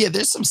 Yeah,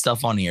 there's some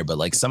stuff on here, but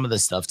like some of the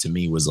stuff to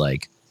me was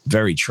like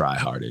very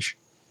try-hardish.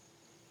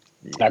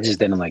 I just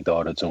didn't like the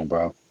auto-tune,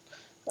 bro.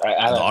 The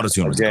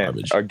auto-tune was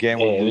garbage. Again,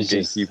 Yeah, when it we was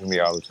just- gatekeeping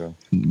the auto-tune.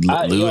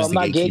 Lou is I'm the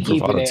not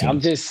gatekeeper of gatekeeping it. auto-tune. I'm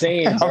just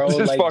saying, bro. I'm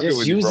just like, fucking just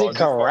with you, use bro. it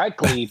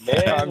correctly,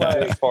 man. I'm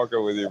Like, just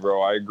fucking with you,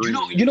 bro. I agree.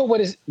 you know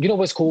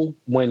what's cool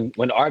when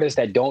artists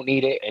that don't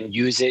need it and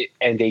use it,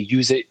 and they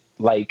use it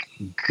like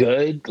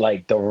good,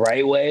 like the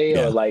right way,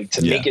 Yeah. or like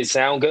to make it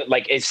sound good.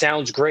 Like it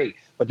sounds great,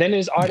 but then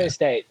there's artists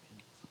that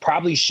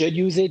probably should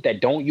use it that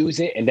don't use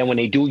it, and then when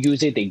they do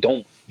use it, they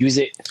don't use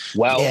it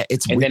well. Yeah,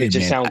 it's and then it weird,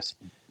 just man. sounds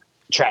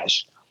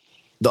trash.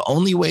 The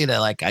only way that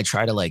like I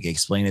try to like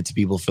explain it to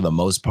people for the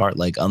most part,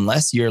 like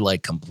unless you're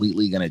like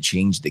completely gonna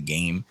change the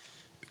game,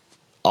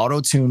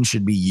 auto-tune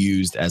should be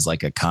used as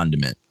like a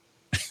condiment.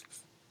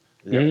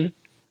 Mhm.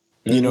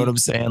 You know what I'm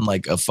saying?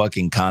 Like a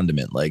fucking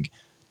condiment. Like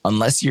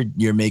unless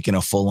you're making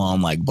a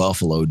full-on like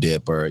buffalo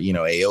dip or, you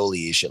know,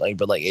 aioli and shit, like,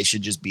 but like it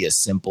should just be a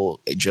simple,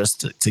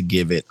 just to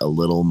give it a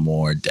little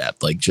more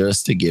depth, like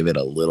just to give it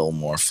a little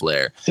more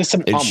flair. Just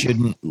some It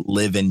shouldn't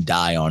live and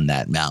die on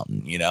that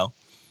mountain, you know?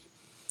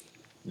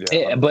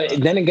 Yeah,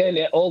 but then again,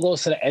 it all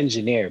goes to the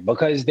engineer,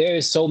 because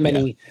there's so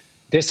many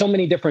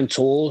different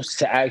tools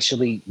to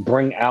actually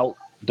bring out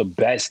the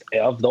best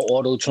of the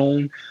auto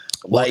tune.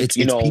 Well, Like, it's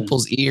you know,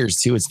 people's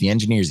ears too. It's the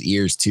engineer's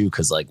ears too,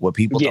 because like what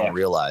people don't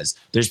realize,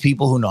 there's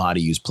people who know how to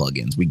use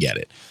plugins. We get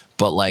it,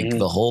 but like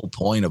the whole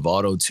point of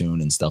auto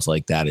tune and stuff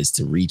like that is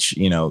to reach,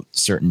 you know,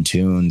 certain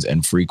tunes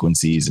and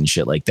frequencies and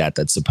shit like that.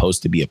 That's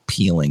supposed to be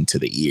appealing to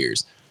the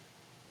ears.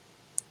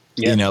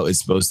 You know, it's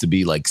supposed to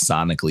be like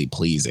sonically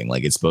pleasing.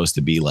 Like it's supposed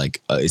to be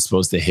like it's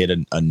supposed to hit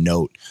a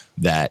note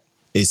that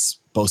is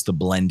supposed to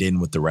blend in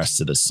with the rest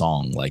of the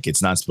song. Like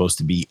it's not supposed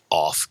to be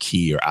off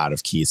key or out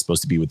of key. It's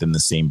supposed to be within the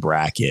same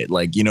bracket.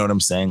 Like, you know what I'm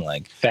saying?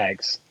 Like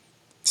facts.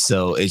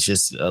 So it's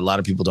just a lot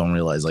of people don't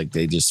realize, like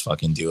they just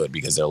fucking do it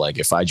because they're like,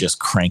 if I just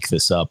crank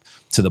this up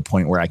to the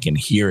point where I can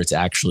hear it's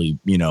actually,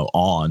 you know,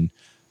 on,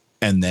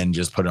 and then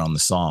just put it on the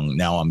song,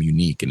 now I'm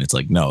unique. And it's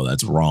like, no,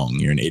 that's wrong.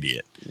 You're an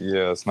idiot.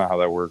 Yeah, that's not how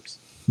that works.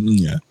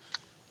 Yeah.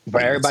 For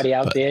everybody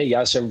out there,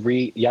 y'all should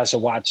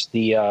watch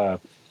the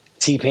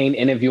T-Pain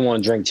interview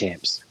on Drink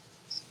Champs.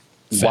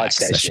 Facts. Watch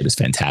that shit is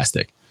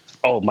fantastic.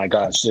 Oh my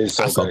gosh, it's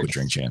so I fuck good. with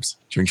Drink Champs.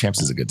 Drink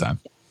Champs is a good time.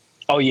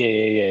 Oh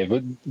yeah.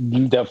 But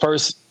the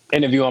first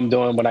interview I'm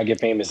doing when I get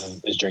famous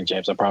is Drink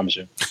Champs. I promise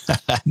you.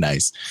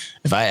 Nice.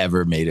 If I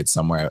ever made it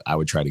somewhere, I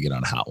would try to get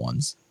on Hot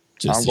Ones.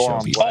 Just I'm to going show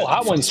on people. Oh,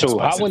 Hot Ones too.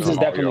 Hot Ones is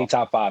all definitely y'all.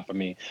 top 5 for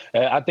me.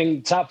 I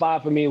think top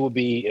 5 for me would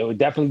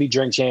definitely be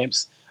Drink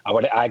Champs.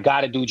 I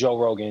gotta do Joe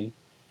Rogan.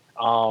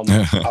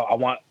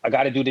 I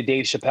got to do the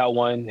Dave Chappelle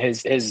one,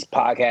 his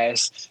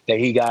podcast that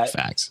he got.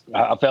 Facts.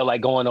 I felt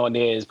like going on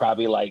there is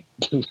probably like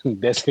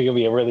that's gonna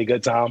be a really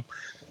good time.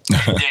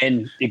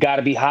 And it got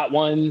to be Hot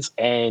Ones,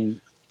 and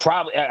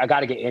probably I got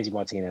to get Angie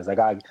Martinez. Like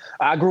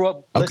I grew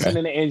up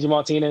listening to Angie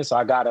Martinez, so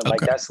I got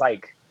to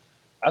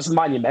that's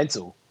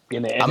monumental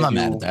in the I'm not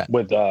mad interview at that.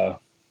 with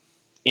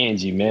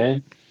Angie,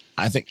 man.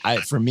 I think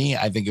for me,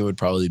 I think it would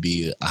probably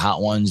be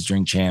Hot Ones,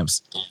 Drink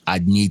Champs.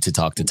 I'd need to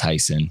talk to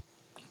Tyson.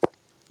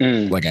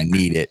 Like I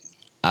need it.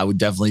 I would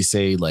definitely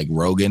say like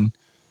Rogan.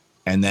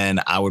 And then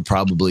I would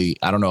probably,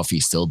 I don't know if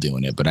he's still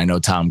doing it, but I know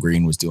Tom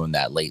Green was doing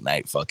that late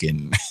night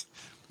fucking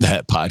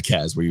that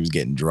podcast where he was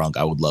getting drunk.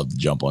 I would love to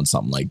jump on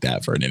something like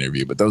that for an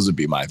interview, but those would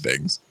be my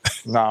things.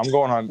 Nah, I'm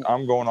going on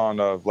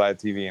Vlad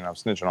TV and I'm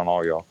snitching on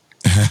all y'all.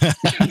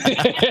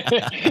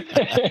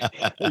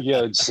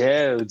 Yo,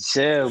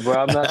 chill, bro.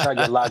 I'm not trying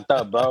to get locked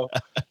up, bro.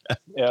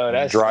 Yo,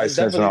 that's Dry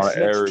that's snitching on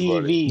definitely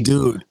everybody. TV.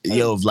 Dude,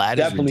 yo, Vlad is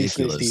Definitely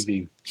Snitch ridiculous.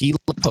 TV. He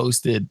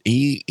posted,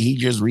 he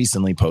just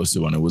recently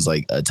posted one. It was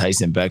like a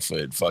Tyson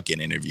Beckford fucking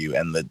interview.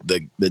 And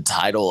the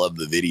title of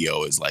the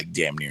video is like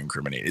damn near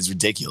incriminating. It's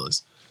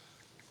ridiculous.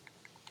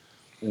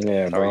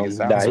 Yeah, bro. he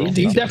sounds Nah, he's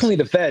ridiculous. definitely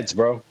the feds,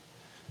 bro.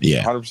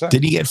 Yeah. 100%.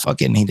 Did he get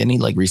fucking, didn't he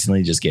like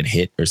recently just get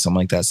hit or something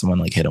like that? Someone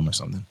like hit him or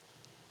something.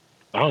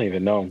 I don't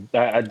even know.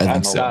 I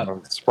think so. stopped.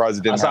 I'm surprised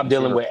it didn't I stopped happen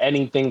dealing sooner. with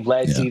anything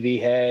Vlad Yeah.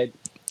 TV had.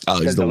 Oh,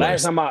 he's Because the the last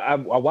worst. time I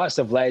watched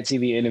the Vlad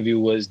TV interview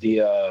was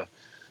the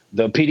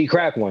PD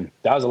Crack one.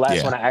 That was the last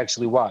Yeah. one I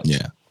actually watched.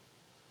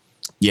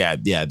 Yeah.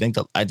 I think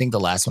the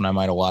last one I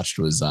might have watched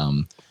was I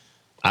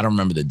don't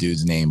remember the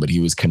dude's name, but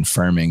he was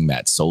confirming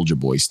that Soulja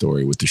Boy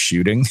story with the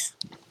shooting.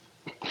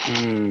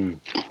 And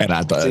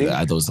I thought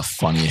it was the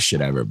funniest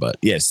shit ever. But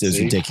yes, it was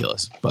See?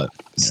 ridiculous. But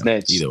you know,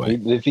 Snitch. either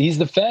way, He's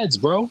the feds,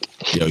 bro.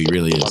 yo, he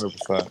really is.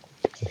 100%.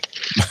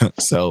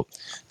 So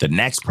the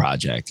next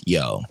project,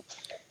 yo,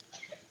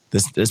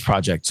 this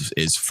project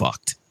is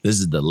fucked. This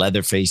is the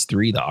Leatherface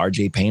 3, the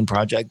RJ Payne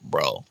project,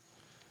 bro.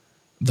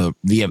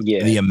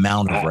 The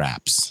amount of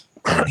raps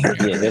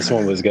Yeah, this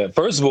one was good.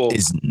 First of all,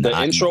 Is the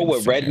not intro even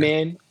with fair.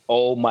 Redman.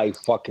 Oh my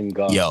fucking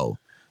god. Yo,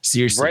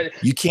 seriously,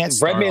 you can't.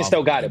 Redman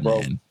still got it, bro.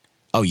 Redman.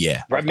 Oh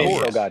yeah, Redman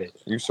still got it.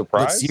 You But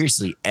surprised?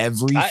 seriously,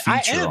 every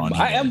feature on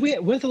here. I am.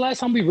 When's the last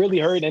time we really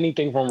heard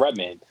anything from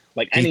Redman?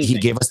 Like He anything?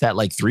 gave us that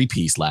like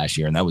 3-piece last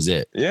year, and that was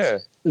it. Yeah.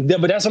 Yeah,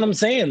 but that's what I'm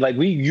saying. Like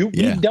we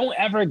Yeah. don't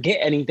ever get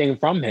anything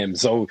from him.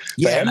 So for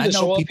Yeah, him and I to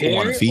show know up people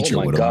want to here, feature oh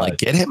my with him. God. Like,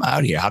 get him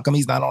out here. How come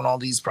he's not on all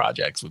these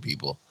projects with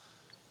people?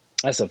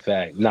 That's a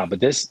fact. Nah, but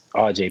this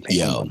RJ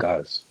Payne, oh my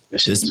gosh.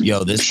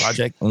 This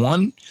project.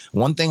 One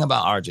thing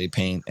about RJ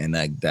Payne, and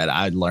that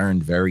I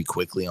learned very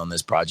quickly on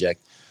this project,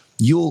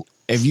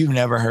 if you've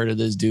never heard of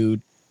this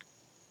dude,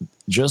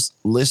 just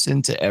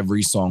listen to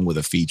every song with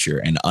a feature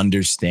and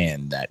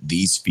understand that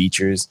these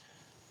features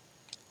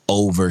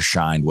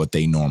overshine what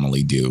they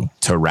normally do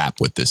to rap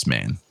with this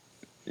man.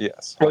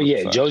 Yes. Oh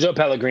yeah, 100%. JoJo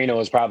Pellegrino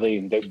is probably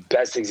the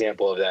best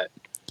example of that.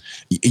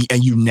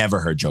 And you never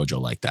heard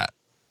JoJo like that.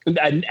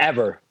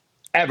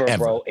 Ever,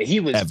 bro. He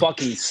was Ever.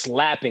 fucking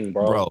slapping,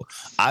 bro.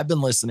 I've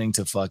been listening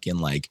to fucking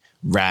like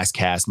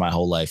Razzcast my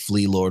whole life,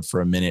 Flea Lord for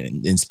a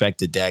minute,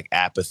 Inspector Deck,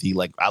 Apathy.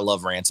 Like, I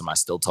love Ransom. I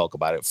still talk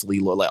about it. Flea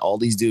Lord, like all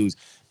these dudes,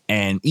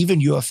 and even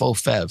UFO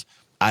Fev.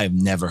 I've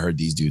never heard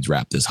these dudes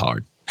rap this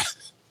hard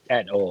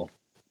At all.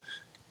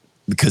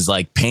 because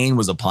like Payne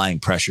was applying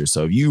pressure.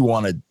 So if you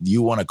want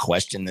to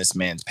question this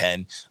man's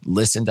pen,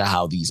 listen to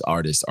how these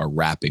artists are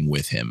rapping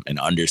with him and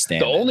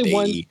understand The only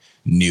that they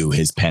knew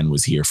his pen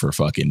was here for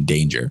fucking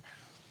danger.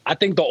 I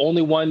think the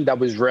only one that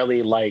was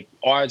really like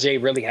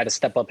RJ really had to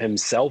step up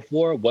himself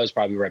for was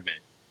probably Redman.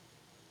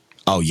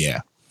 Oh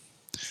yeah.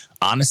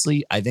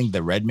 Honestly, I think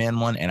the Redman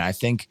one, and I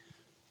think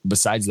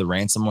besides the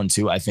Ransom one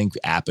too, I think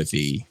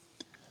Apathy.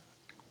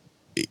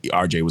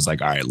 RJ was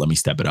like, all right, let me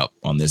step it up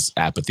on this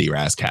Apathy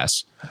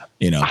Razzcast.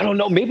 You know, I don't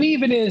know. Maybe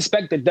even the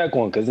Inspector Deck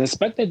one, because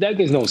Inspector Deck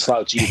is no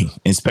slouch either.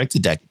 Inspector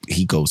Deck,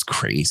 he goes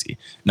crazy.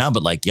 No,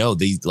 but like, yo,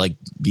 these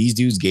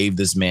dudes gave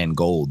this man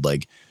gold,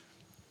 like,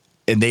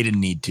 and they didn't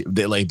need to.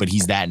 But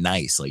he's that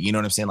nice, like, you know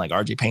what I'm saying? Like,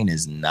 RJ Payne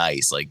is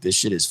nice. Like, this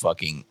shit is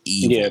fucking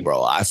evil,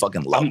 bro. I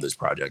fucking love this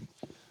project.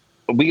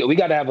 We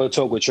got to have a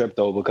talk with Trip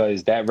though,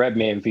 because that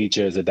Redman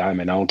feature is a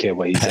diamond. I don't care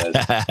what he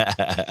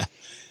says.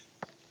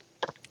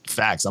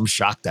 Facts. I'm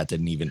shocked that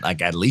didn't even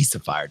like at least a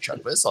fire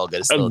truck, but it's all good.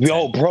 It's still a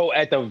Yo, 10. bro,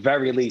 at the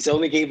very least,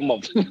 only gave him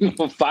a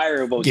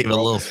fire emoji. Gave it a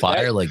little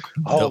fire, like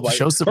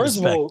show some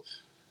respect.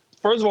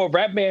 First of all,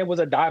 Redman was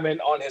a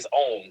diamond on his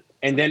own,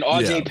 and then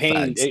RJ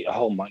Payne.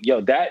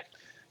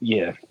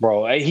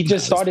 Bro, he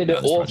just started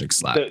it off.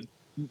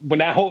 When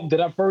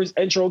that first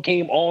intro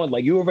came on,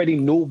 like you already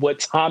knew what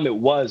time it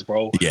was,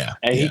 bro. Yeah,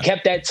 and he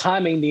kept that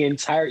timing the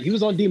entire. He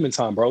was on Demon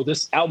Time, bro.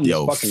 This album is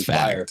fucking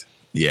fire.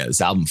 Yeah,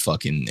 this album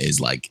fucking is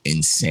like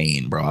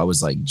insane, bro. I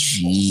was like,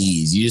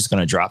 geez, you just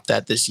gonna drop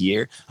that this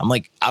year? I'm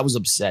like, I was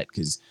upset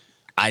because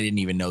I didn't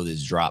even know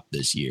this dropped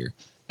this year.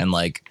 And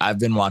like, I've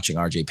been watching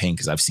RJ Payne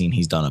because I've seen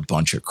he's done a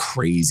bunch of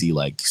crazy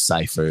like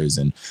ciphers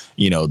and,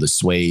 you know, the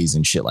sways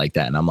and shit like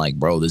that. And I'm like,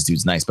 bro, this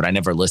dude's nice, but I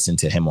never listened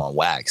to him on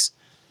Wax.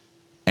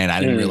 And I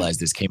didn't realize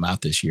this came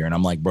out this year. And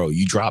I'm like, bro,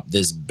 you dropped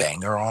this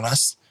banger on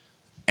us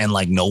and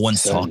like no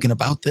one's talking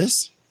about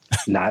this?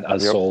 Not a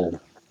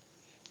soul.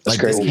 Like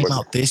this came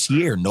out this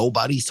year.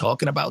 Nobody's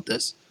talking about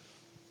this.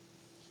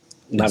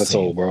 Not a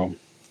soul, bro.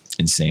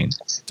 Insane.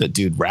 The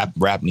dude,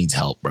 rap needs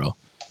help, bro.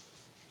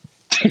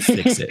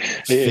 Fix it.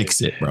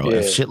 Fix it, bro.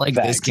 If shit like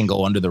this can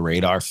go under the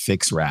radar,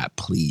 fix rap,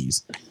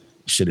 please.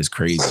 Shit is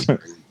crazy.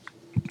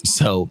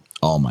 So,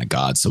 oh my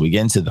God. So we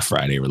get into the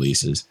Friday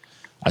releases.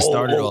 I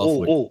started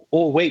off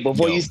with... wait,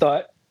 before you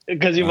start,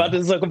 because you're about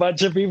to talk about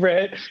Trippie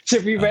Redd.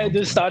 Trippie Redd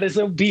just started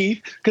some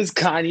beef because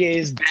Kanye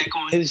is back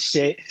on his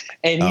shit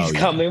and he's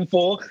coming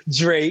for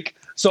Drake.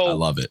 So I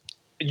love it.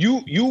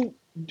 You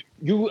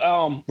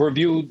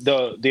reviewed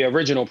the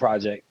original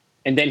project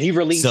and then he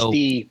released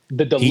the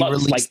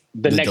deluxe like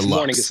the next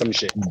morning or some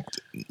shit.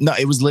 No,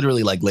 it was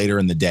literally like later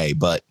in the day,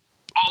 but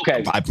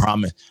okay. I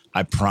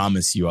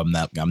promise you I'm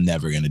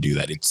never gonna do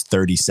that. It's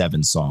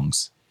 37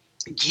 songs.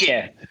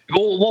 Yeah.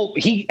 Well,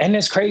 and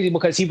it's crazy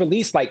because he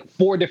released like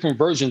 4 different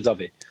versions of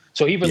it.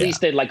 So he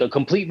released it like a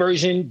complete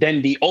version,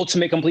 then the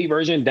ultimate complete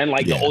version, then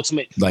like the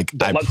ultimate like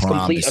deluxe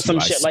complete or some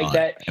shit like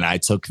that. And I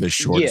took the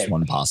shortest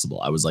one possible.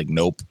 I was like,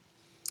 nope.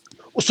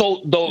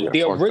 So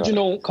the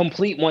original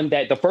complete one,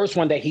 that the first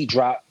one that he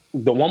dropped,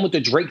 the one with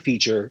the Drake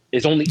feature,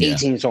 is only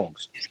 18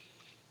 songs.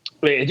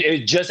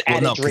 It just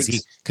added Drake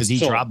because he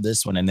dropped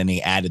this one and then he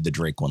added the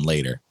Drake one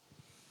later.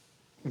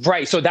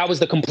 Right. So that was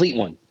the complete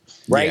one.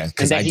 Right. Yeah,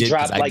 because I did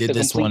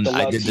this one in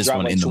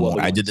the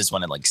morning. I did this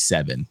one at like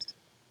 7.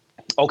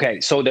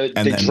 Okay, so the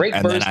Drake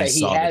verse that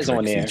he has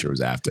on there. Feature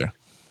was after.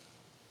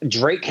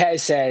 Drake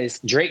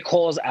Drake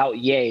calls out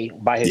Ye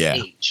by his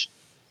age.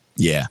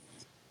 Yeah.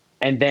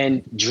 And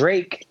then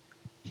Drake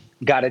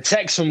got a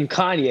text from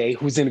Kanye,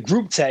 who's in a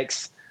group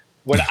text.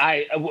 What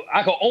I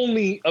could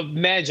only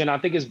imagine. I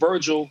think it's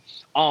Virgil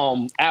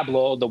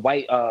Abloh, the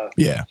white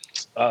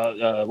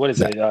what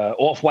is it?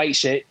 Off-white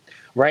shit,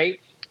 right?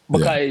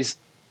 Because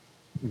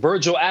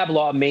Virgil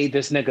Abloh made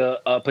this nigga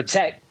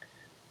Patek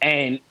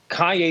And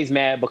Kanye's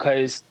mad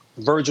because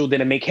Virgil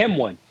didn't make him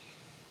one.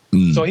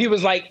 So he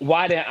was like,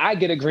 why didn't I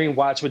get a green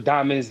watch with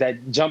diamonds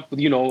that jump,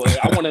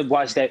 I want to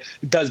watch that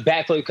does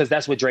backflip, because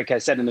that's what Drake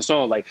has said in the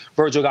song. Like,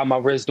 Virgil got my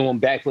wrist doing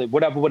backflip,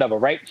 whatever,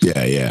 right?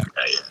 Yeah.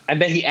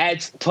 And then he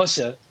adds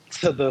Pusha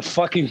to the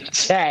fucking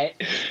chat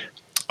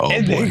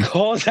Then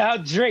calls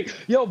out Drake.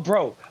 Yo,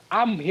 bro,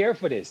 I'm here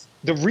for this.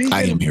 The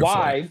reason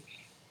why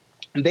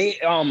they,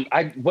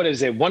 what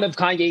is it? One of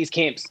Kanye's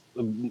camps,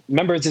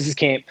 members of his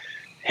camp,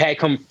 had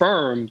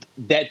confirmed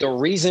that the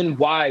reason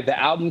why the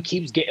album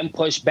keeps getting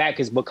pushed back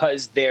is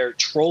because they're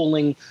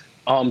trolling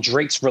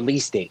Drake's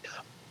release date.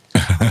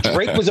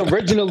 Drake was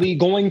originally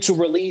going to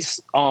release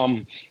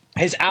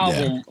his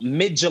album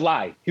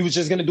mid-July. He was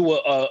just going to do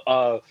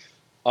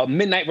a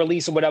midnight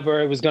release or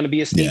whatever. It was going to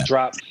be a sneak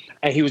drop,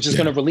 and he was just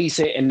going to release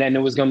it, and then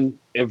it was going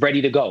to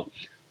ready to go.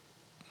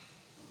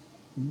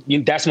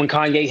 That's when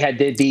Kanye had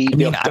did the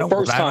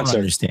first concert. I don't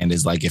understand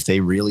is like, if they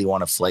really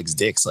want to flex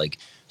dicks, like,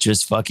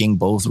 just fucking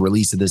both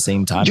release at the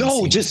same time.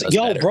 Bro,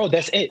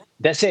 that's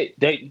it.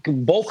 They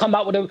both come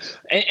out with them.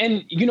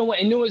 And you know what?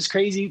 And it's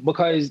crazy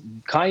because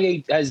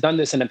Kanye has done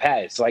this in the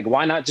past. Like,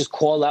 why not just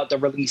call out the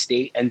release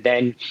date and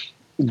then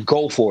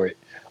go for it?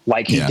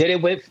 Like, he did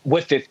it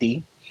with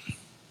 50.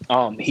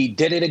 He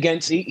did it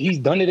against, he's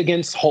done it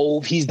against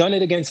Hove. He's done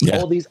it against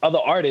all these other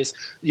artists.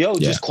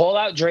 Just call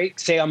out Drake,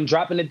 say, I'm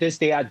dropping it this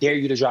day. I dare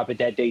you to drop it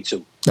that day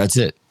too. That's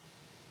it.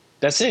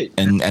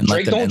 And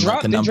Drake let don't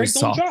drop. the numbers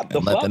talk.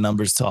 And let the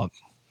numbers talk.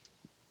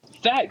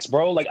 Facts,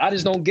 bro. Like, I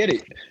just don't get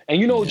it.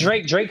 And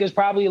Drake is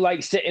probably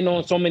like sitting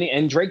on so many,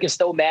 and Drake is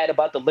still mad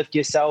about the Lift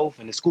Yourself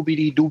and the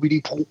Scooby-Dee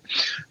Doobie-Dee Poop.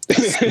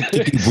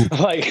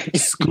 Like,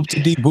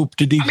 Scoop-de-dee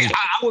boop-de-dee.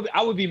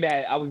 I would be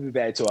mad. I would be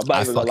mad too. I'm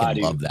not even gonna lie to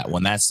you. I fucking love that.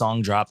 When that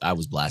song dropped, I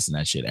was blasting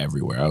that shit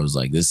everywhere. I was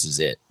like, this is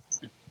it.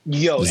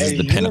 Yo, this is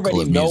the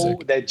pinnacle of music. You already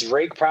know that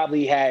Drake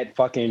probably had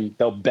fucking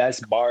the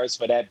best bars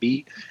for that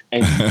beat,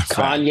 and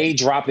Kanye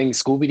dropping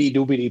Scooby-Dee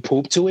Doobie-Dee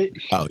Poop to it.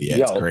 Oh yeah,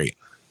 it's great.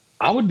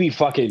 I would be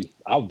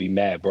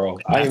mad, bro.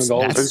 I didn't even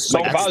go. If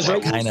I was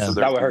Drake,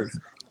 that would hurt.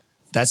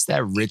 That's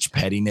that rich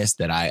pettiness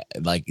that I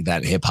like,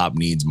 that hip hop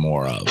needs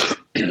more of.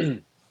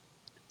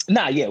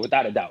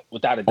 Without a doubt.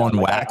 On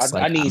wax,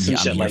 I need some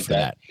shit like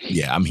that.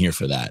 Yeah, I'm here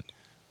for that.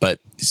 But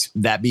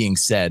that being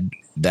said,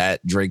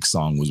 that Drake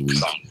song was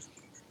weak.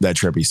 That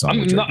trippy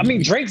song.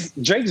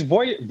 Drake's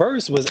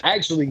verse was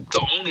actually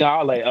the only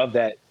highlight of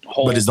that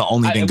whole. But it's the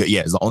only thing good.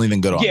 Yeah, it's the only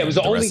thing good on. Yeah, it was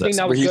the only thing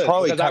that was good.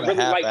 Because I really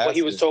like what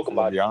he was talking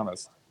about. To be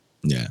honest.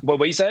 Yeah.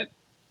 What you said?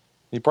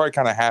 He probably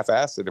kind of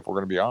half-assed it, if we're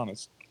going to be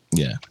honest.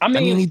 Yeah. I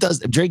mean, he does.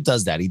 Drake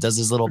does that. He does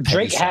his little petty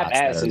Drake shots.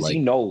 half-asses. He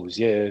knows.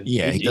 Yeah.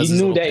 Yeah. He does his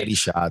little petty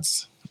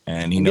shots.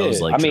 And he knows,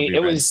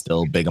 it was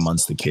still big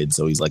amongst the kids.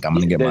 So he's like, I'm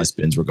going to get my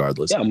spins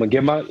regardless. Yeah, I'm going to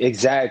get my,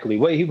 exactly.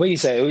 What he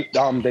said,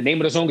 the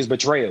name of the song is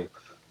Betrayal.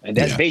 And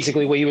that's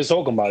basically what he was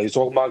talking about. He was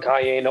talking about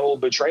Kanye and the whole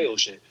betrayal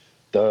shit.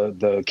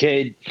 The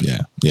kid,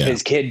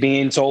 his kid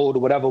being told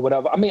whatever.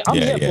 I mean, I'm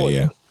here for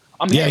it.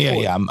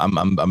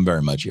 I'm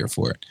very much here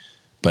for it.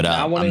 But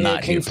I'm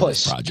not here for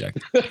this project.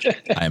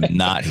 I am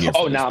not here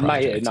for this project. I'm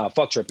not here. Nah,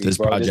 fuck Trippy, this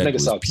bro. project this nigga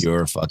was sucks.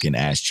 Pure fucking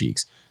ass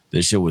cheeks.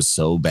 This shit was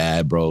so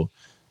bad, bro.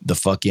 The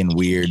fucking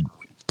weird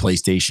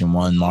PlayStation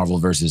 1 Marvel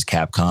vs.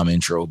 Capcom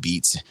intro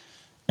beats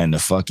and the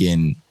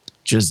fucking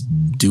just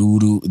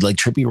doo-doo. Like,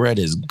 Trippie Redd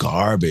is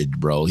garbage,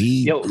 bro.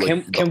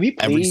 Can we please,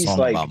 every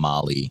song about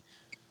Molly.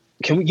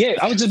 Can we? Yeah,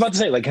 I was just about to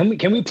say, like, can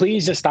we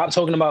please just stop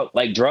talking about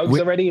like drugs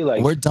already?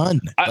 Like, we're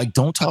done.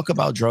 Don't talk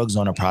about drugs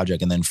on a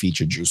project and then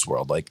feature Juice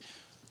WRLD.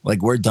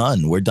 Like we're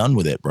done. We're done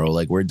with it, bro.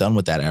 Like, we're done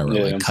with that era.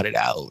 Yeah. Like, cut it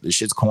out. This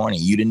shit's corny.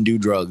 You didn't do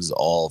drugs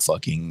all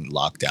fucking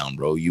lockdown,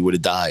 bro. You would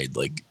have died.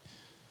 Like,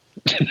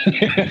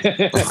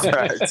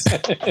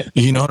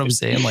 you know what I'm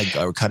saying? Like,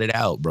 or cut it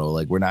out, bro.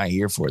 Like, we're not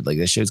here for it. Like,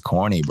 that shit's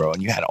corny, bro.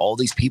 And you had all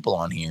these people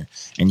on here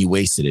and you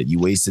wasted it. You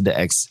wasted the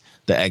X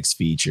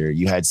feature.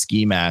 You had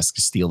Ski Mask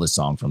steal the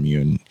song from you,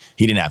 and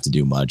he didn't have to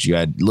do much. You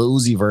had Lil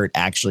Uzi Vert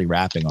actually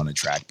rapping on a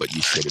track, but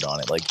you shitted on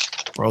it. Like,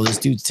 bro, this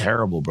dude's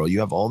terrible, bro. You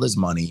have all this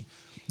money.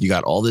 You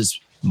got all this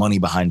money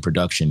behind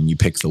production. You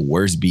pick the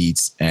worst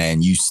beats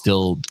and you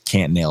still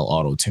can't nail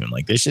auto-tune.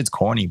 Like, this shit's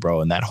corny,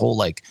 bro. And that whole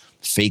like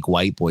fake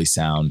white boy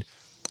sound,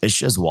 it's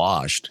just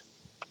washed.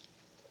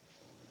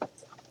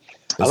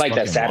 I like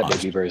that Sada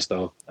Baby verse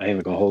though. I ain't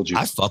even gonna hold you.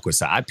 I fuck with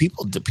Sada.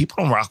 People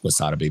don't rock with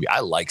Sada Baby. I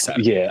like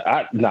Sada.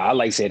 Yeah, I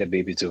like Sada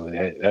Baby too.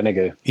 That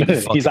nigga,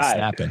 he's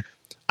snapping.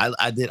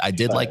 I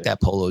did like that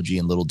Polo G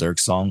and Lil Durk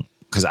song,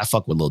 because I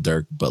fuck with Lil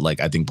Durk, but like,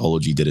 I think Polo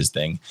G did his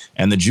thing.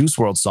 And the Juice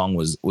WRLD song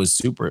was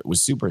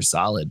super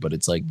solid, but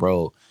it's like,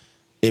 bro,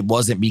 it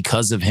wasn't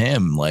because of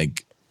him.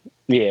 Like,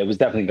 yeah, it was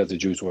definitely because of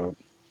Juice WRLD.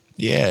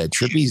 Yeah,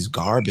 Trippie's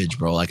garbage,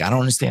 bro. Like, I don't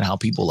understand how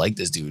people like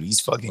this dude. He's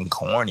fucking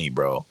corny,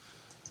 bro.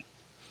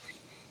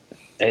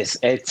 It's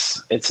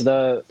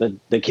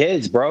the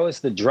kids, bro. It's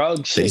the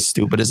drug shit. They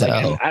stupid as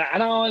hell. I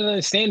don't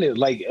understand it.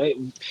 Like,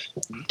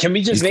 can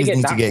we just make it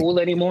not cool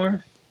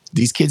anymore?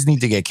 These kids need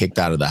to get kicked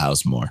out of the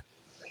house more.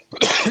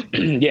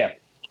 Yeah.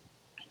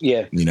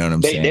 You know what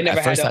I'm saying? They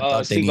never had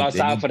to sleep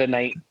outside for the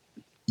night.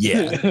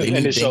 Yeah,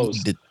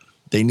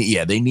 They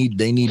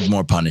need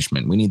more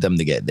punishment.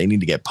 They need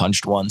to get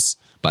punched once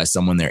by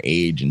someone their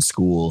age in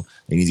school.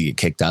 They need to get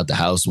kicked out the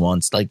house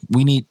once. Like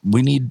we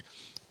need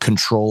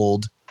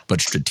controlled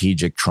but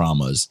strategic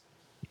traumas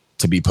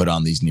to be put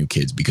on these new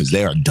kids because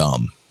they are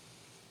dumb.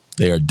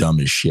 They are dumb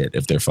as shit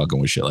if they're fucking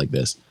with shit like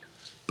this.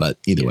 But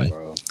either way,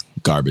 bro.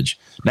 Garbage.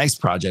 Next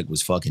project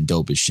was fucking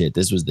dope as shit.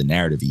 This was the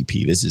Narrative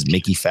EP. This is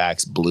Mickey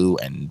Factz, Blue,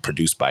 and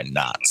produced by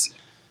Nottz.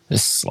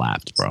 This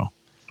slapped, bro.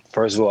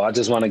 First of all, I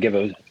just want to give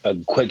a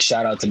quick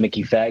shout out to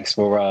Mickey Factz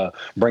for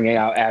bringing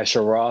out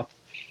Asher Roth.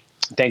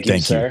 Thank you,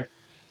 sir.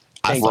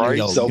 Thank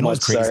you so much,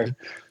 sir.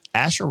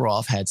 Asher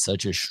Roth had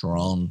such a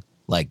strong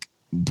like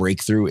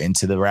breakthrough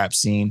into the rap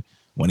scene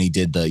when he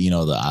did the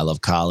I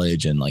Love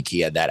College, and like he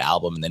had that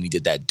album, and then he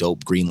did that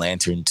dope Green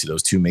Lantern to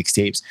those 2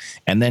 mixtapes,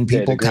 and then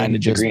people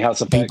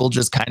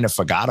just kind of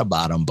forgot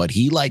about him. But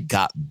he like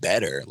got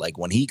better. Like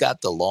when he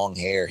got the long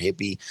hair,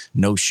 hippie,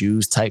 no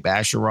shoes type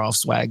Asher Roth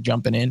swag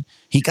jumping in,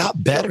 he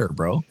got better,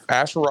 bro.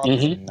 Asher Roth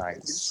is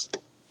nice.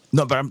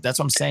 No, but that's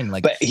what I'm saying.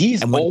 Like, but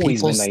he's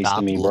always been nice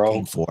to me,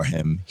 bro. For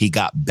him, he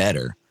got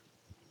better.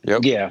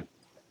 Yep. Yeah.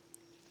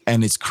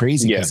 And it's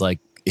crazy because like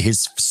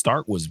his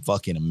start was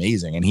fucking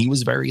amazing, and he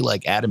was very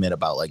like adamant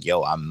about like,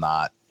 yo, I'm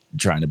not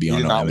trying to be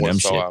on Eminem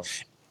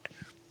shit.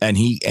 And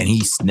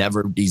he's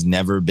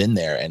never been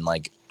there, and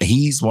like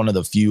he's one of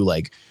the few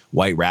like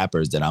white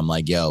rappers that I'm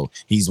like, yo,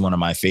 he's one of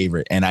my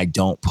favorite, and I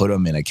don't put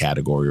him in a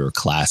category or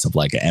class of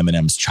like an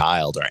Eminem's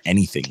child or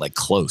anything like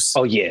close.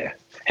 Oh yeah,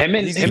 him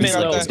and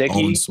Lil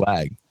Dicky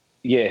swag.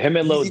 Yeah, him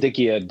and Lil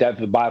Dicky are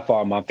definitely by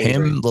far my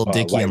favorite. Him, Lil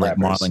Dicky, and like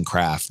rappers. Marlon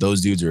Craft. Those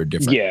dudes are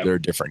different. Yeah. They're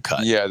a different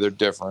cut. Yeah, they're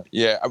different.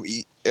 Yeah, I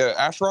mean,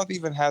 Asher Roth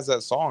even has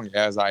that song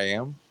 "As I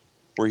Am,"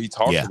 where he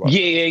talks about.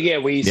 Yeah,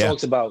 where he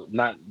talks about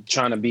not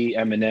trying to be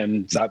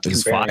Eminem. Stop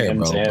comparing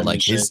him to him.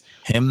 Like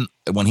him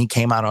when he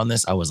came out on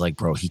this, I was like,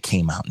 bro, he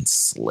came out and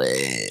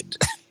slid.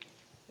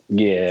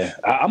 Yeah,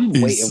 I'm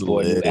waiting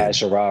for a new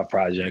Asher Roth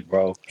project,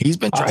 bro. He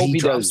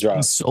drops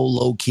so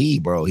low key,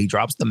 bro. He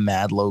drops them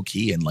mad low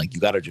key, and like you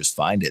gotta just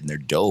find it, and they're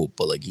dope.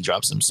 But like he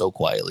drops them so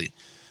quietly.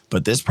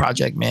 But this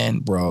project, man,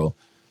 bro,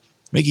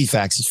 Mickey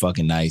Factz is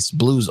fucking nice.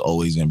 Blue's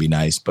always gonna be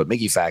nice, but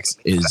Mickey Factz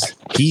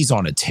he's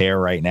on a tear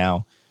right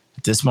now.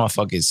 This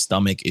motherfucker's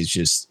stomach is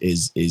just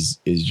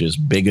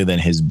bigger than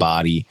his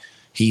body.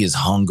 He is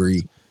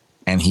hungry.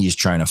 And he's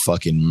trying to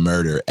fucking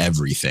murder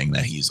everything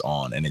that he's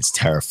on. And it's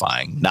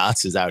terrifying.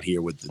 Nottz is out here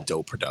with the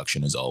dope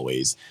production as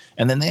always.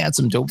 And then they had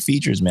some dope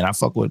features, man. I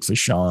fuck with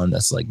Fashawn.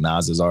 That's like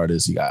Nas's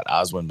artist. You got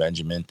Oswin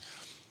Benjamin.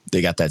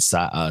 They got that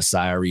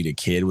Syari the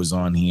Kid was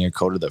on here.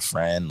 Coda the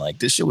Friend. Like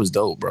this shit was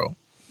dope, bro.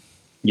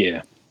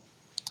 Yeah.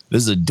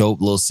 This is a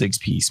dope little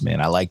 6-piece, man.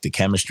 I like the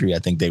chemistry. I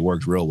think they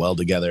worked real well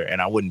together.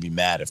 And I wouldn't be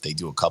mad if they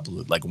do a couple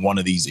of like one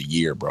of these a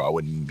year, bro. I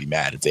wouldn't even be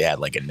mad if they had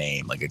like a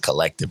name, like a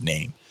collective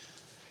name.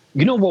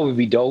 You know what would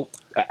be dope?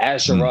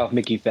 Asher Roth,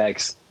 Mickey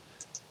Factz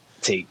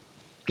tape.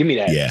 Give me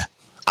that. Yeah.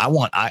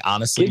 I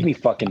honestly give me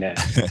fucking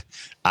that.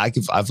 I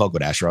fuck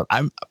with Asher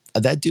Roth.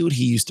 That dude,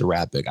 he used to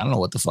rap big. I don't know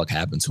what the fuck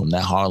happened to him.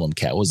 That Harlem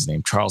cat, what's his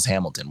name? Charles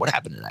Hamilton. What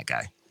happened to that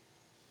guy?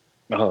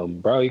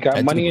 Bro, he got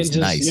that money and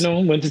just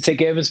went to take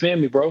care of his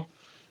family, bro.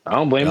 I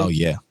don't blame him. Oh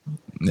yeah.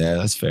 Yeah,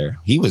 that's fair.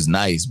 He was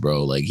nice,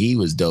 bro. Like he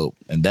was dope.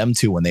 And them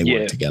two, when they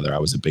worked together, I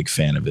was a big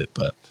fan of it.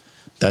 But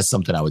that's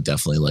something I would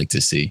definitely like to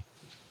see.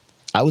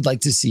 I would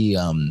like to see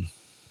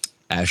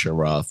Asher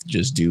Roth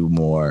just do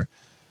more.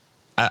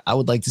 I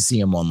would like to see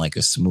him on like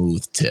a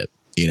smooth tip,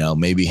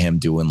 maybe him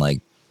doing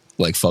like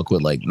fuck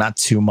with like not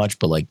too much,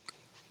 but like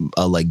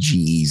a like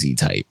G-Eazy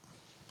type.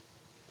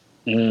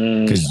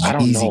 Because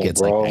G-Eazy gets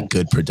like that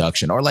good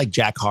production, or like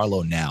Jack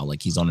Harlow now,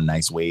 like he's on a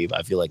nice wave.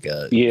 I feel like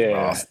a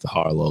Roth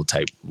Harlow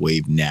type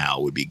wave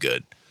now would be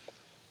good.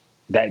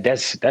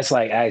 That's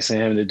like asking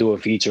him to do a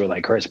feature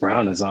like Chris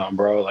Brown is on,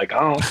 bro. Like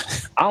I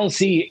don't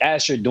see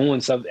Asher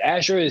doing something.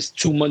 Asher is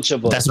too much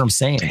of a. That's what I'm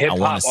saying. I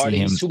want to see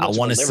him. I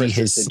want to see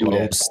his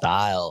slow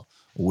style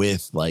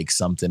with like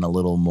something a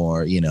little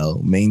more,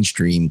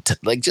 mainstream.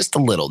 Like just a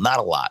little, not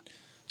a lot,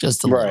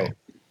 just a little,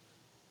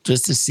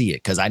 just to see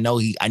it because I know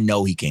he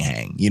can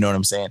hang. You know what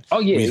I'm saying?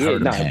 Oh yeah,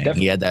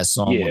 definitely. He had that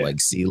song with like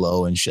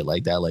CeeLo and shit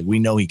like that. Like we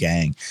know he can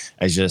hang.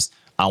 It's just.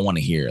 I want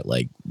to hear it.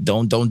 Like,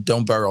 don't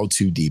burrow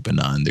too deep in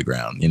the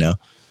underground,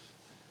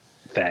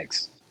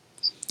 Facts.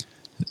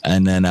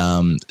 And then,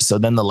 so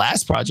then the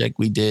last project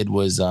we did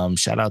was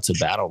shout out to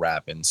Battle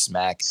Rap and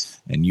Smack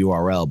and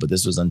URL, but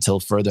this was Until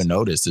Further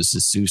Notice. This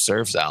is Sue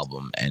Surf's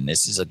album, and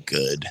this is a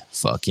good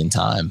fucking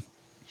time.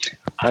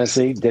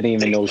 Honestly, didn't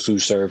even know Sue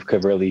Surf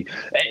could really.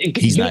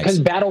 He's nice because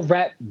battle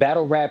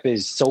rap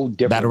is so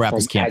different. Battle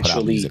rappers can't put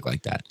out music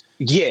like that.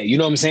 Yeah, you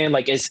know what I'm saying?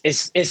 Like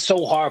it's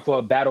so hard for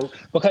a battle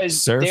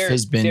because Surf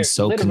has been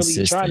so literally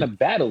consistent, trying to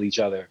battle each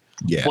other.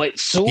 Yeah, but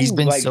Sue, he's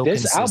been like so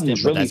this album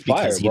is really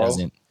fire,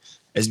 bro.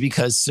 It's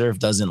because Surf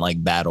doesn't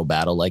like battle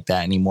like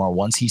that anymore.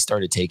 Once he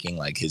started taking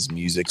like his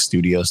music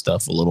studio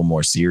stuff a little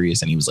more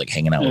serious, and he was like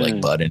hanging out with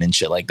like Budden and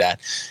shit like that,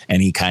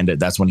 and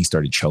that's when he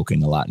started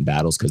choking a lot in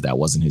battles because that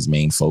wasn't his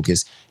main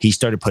focus. He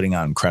started putting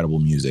out incredible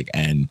music,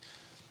 and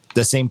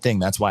the same thing.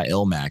 That's why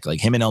Illmac,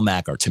 like him and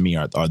Illmac are, to me,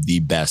 are the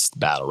best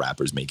battle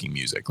rappers making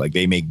music. Like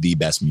they make the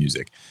best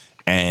music.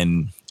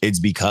 And it's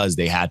because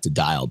they had to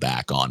dial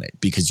back on it,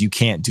 because you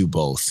can't do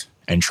both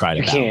and try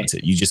to balance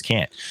it. You just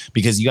can't,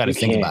 because you got to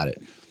think about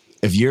it.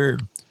 If you're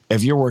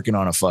working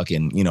on a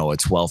fucking, you know, a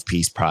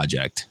 12-piece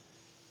project,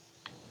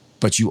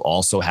 but you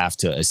also have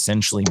to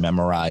essentially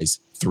memorize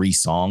 3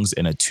 songs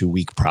in a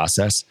 2-week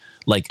process.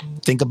 Like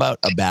think about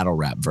a battle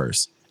rap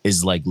verse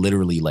is like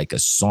literally like a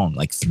song,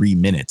 like 3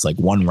 minutes, like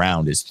one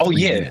round is 3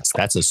 minutes.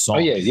 That's a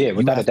song.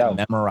 Without a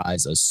doubt.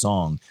 Memorize a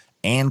song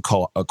and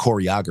a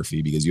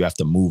choreography, because you have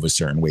to move a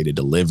certain way to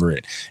deliver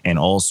it and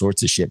all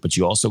sorts of shit. But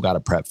you also got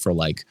to prep for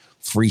like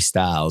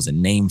freestyles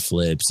and name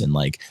flips and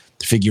like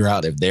figure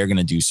out if they're going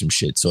to do some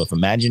shit. So if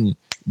imagine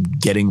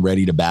getting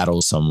ready to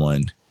battle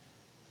someone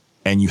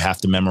and you have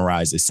to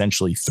memorize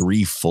essentially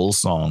 3 full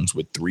songs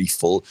with 3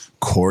 full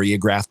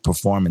choreographed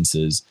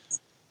performances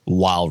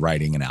while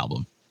writing an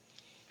album.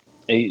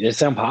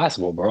 It's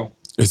impossible, bro.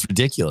 It's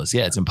ridiculous.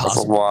 Yeah, it's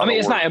impossible. I mean,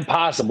 it's not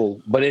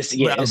impossible, but it's a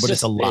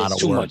lot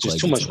of work. It's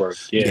too much work.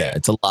 Yeah,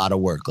 it's a lot of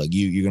work. Like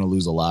you're gonna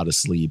lose a lot of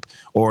sleep,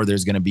 or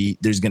it's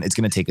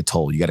gonna take a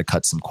toll. You got to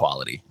cut some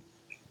quality.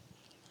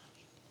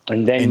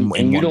 And then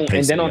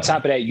on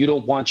top of that, you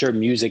don't want your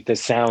music to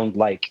sound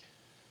like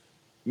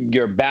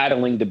you're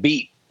battling the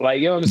beat.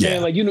 Like, you know what I'm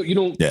saying? Like you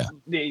don't. Yeah.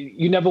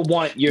 You never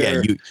want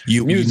your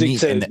music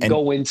to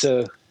go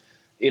into,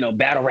 you know,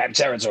 battle rap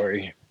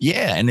territory.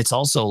 Yeah, and it's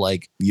also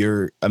like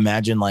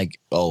imagine like,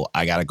 oh,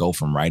 I gotta go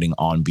from writing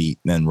on beat,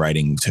 then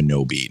writing to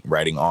no beat,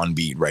 writing on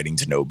beat, writing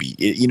to no beat.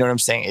 You know what I'm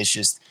saying? It's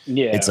just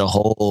it's a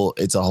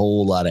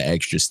whole lot of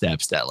extra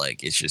steps that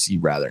like it's just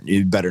you're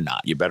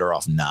better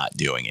off not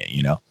doing it,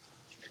 you know?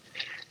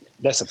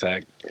 That's a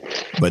fact.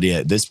 But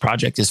yeah, this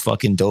project is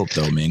fucking dope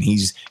though, man.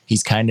 He's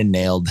kind of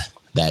nailed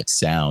that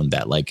sound,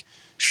 that like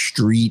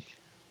street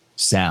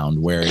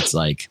sound where it's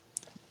like,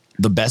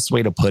 the best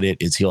way to put it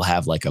is he'll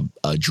have like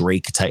a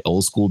Drake type,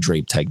 old school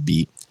Drake type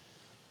beat.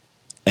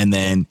 And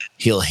then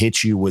he'll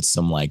hit you with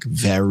some like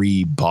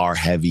very bar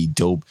heavy,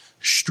 dope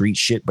street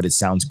shit, but it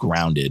sounds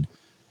grounded,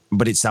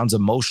 but it sounds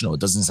emotional. It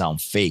doesn't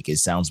sound fake. It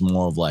sounds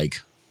more of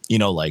like, you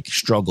know, like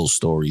struggle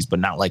stories, but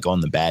not like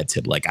on the bad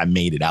tip. Like I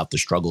made it out, the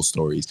struggle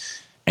stories.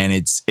 And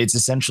it's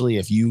essentially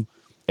if you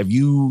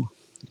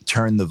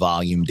turn the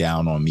volume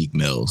down on Meek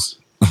Mill's,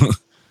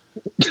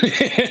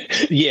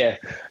 yeah,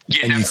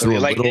 and you threw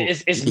like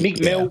it's Meek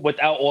Mill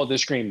without all the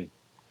screaming.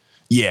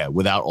 Yeah,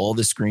 without all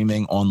the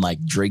screaming on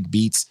like Drake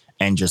beats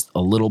and just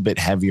a little bit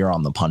heavier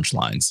on the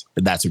punchlines.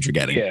 That's what you're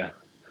getting. Yeah,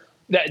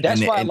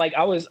 that's why. Like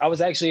I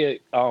was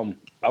actually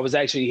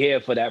here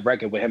for that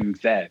record with him and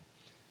Fab.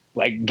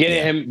 Like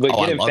getting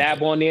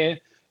Fab on there.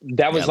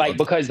 That was like,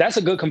 because that's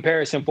a good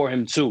comparison for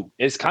him too.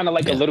 It's kind of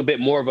like a little bit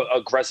more of an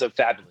aggressive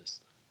Fabulous.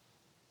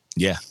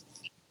 Yeah.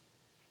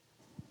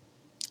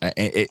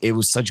 It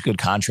was such good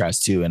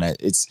contrast too, and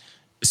it's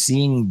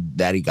seeing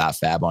that he got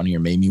Fab on here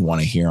made me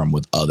want to hear him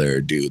with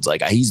other dudes.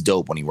 Like he's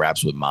dope when he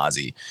raps with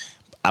Mozzie.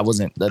 I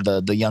wasn't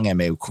the Young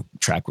M.A.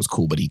 track was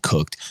cool, but he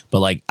cooked.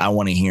 But like I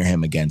want to hear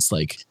him against,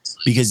 like,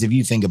 because if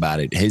you think about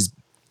it,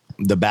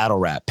 the battle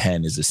rap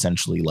pen is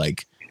essentially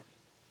like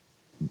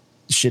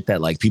shit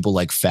that like people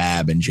like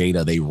Fab and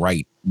Jada, they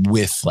write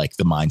with like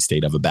the mind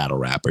state of a battle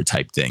rapper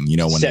type thing, you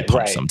know, when they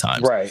punch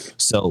sometimes. Right.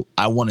 So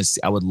I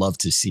would love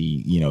to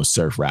see, you know,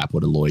 surf rap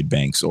with a Lloyd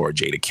Banks or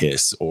Jada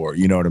Kiss, or,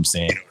 you know what I'm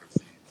saying?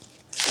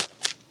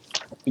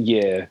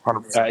 Yeah.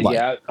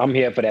 I'm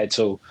here for that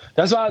too.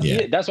 That's why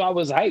I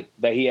was hyped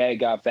that he had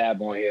got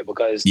Fab on here,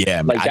 because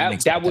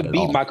like that would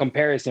be my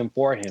comparison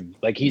for him.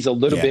 Like he's a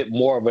little bit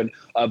more of an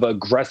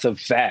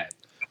aggressive Fab.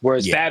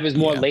 Whereas Fab is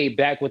more laid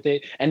back with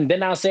it. And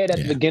then I'll say it at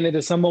the beginning of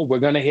the summer, we're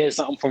going to hear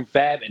something from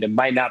Fab, and it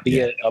might not be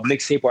a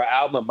mixtape or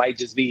album. It might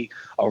just be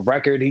a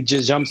record he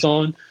just jumps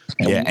on.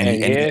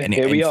 And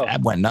here we are.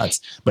 Fab went nuts.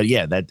 But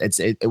yeah,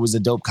 it was a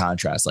dope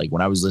contrast. Like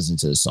when I was listening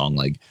to the song,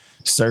 like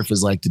Surf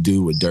is like the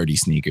dude with dirty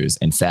sneakers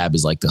and Fab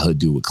is like the hood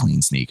dude with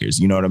clean sneakers.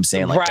 You know what I'm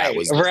saying? Like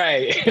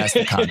that's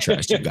the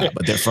contrast you got.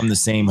 But they're from the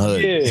same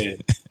hood. Yeah.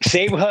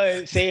 Same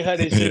hood.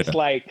 Is just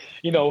like,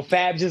 you know,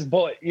 Fab just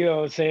bought, you know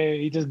what I'm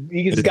saying?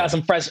 He just got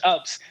some fresh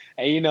ups,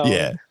 and you know,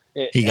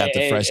 he got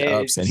the fresh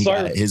ups, and he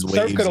got his waves.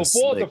 Surf could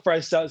afford the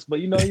fresh ups,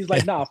 but you know, he's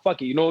like, nah,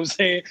 fuck it. You know what I'm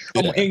saying?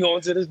 I'm gonna hang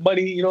on to this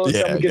money. You know what I'm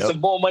saying? I'm gonna get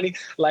some more money.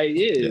 Like,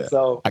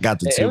 so I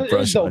got the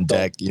toothbrush on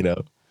deck. You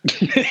know.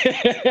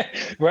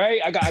 Right,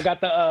 I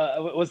got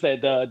the what's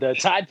that, the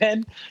Tide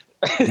pen.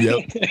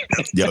 Yep.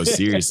 Yo,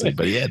 seriously.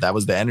 But yeah, that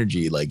was the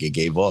energy like it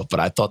gave off.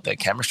 But I thought that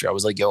chemistry, I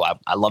was like, yo,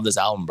 I love this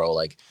album, bro.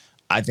 Like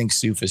I think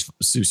Sue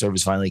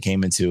Surface finally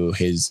came into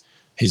his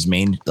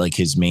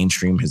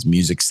mainstream, his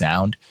music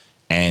sound.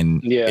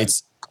 And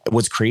it's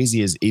what's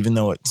crazy is, even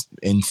though it's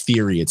in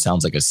theory it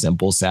sounds like a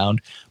simple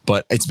sound,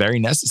 but it's very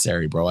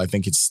necessary, bro. I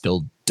think it's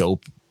still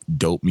dope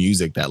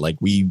music that like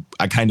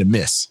I kind of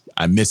miss.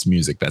 I miss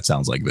music that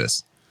sounds like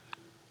this.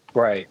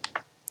 Right.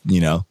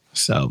 You know?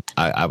 So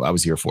I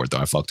was here for it though.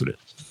 I fucked with it.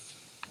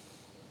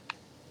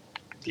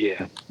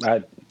 Yeah.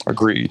 I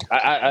agreed. We're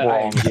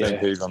on the same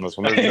page on this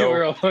one.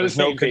 There's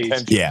no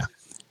contention. Yeah.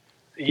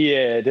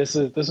 Yeah, this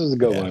was a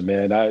good one,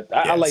 man.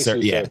 I like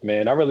Sue Surf,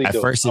 man. I really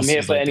do. First, I'm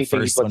here for like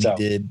anything he puts out.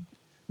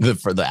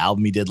 For the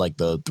album he did like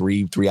the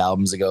three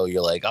albums ago,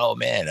 you're like, oh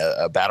man,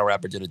 a battle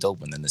rapper did a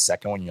dope one. Then the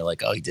second one, you're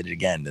like, oh, he did it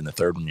again. Then the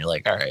third one, you're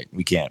like, all right,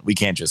 we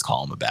can't just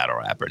call him a battle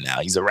rapper now.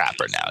 He's a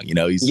rapper now, you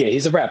know.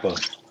 He's a rapper.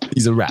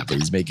 He's a rapper.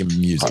 He's making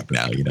music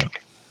now, you know.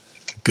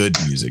 Good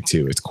music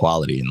too. It's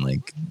quality, and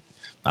like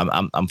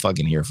I'm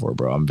fucking here for it,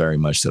 bro. I'm very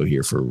much so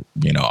here for,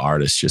 you know,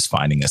 artists just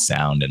finding a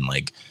sound and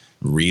like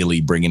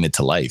really bringing it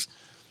to life.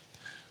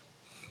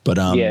 But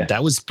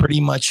that was pretty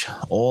much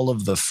all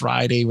of the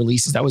Friday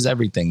releases. That was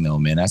everything though,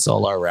 man. That's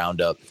all our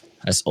roundup.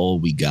 That's all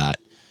we got.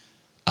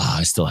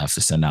 I still have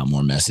to send out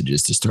more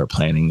messages to start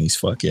planning these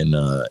fucking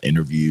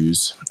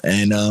interviews.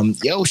 And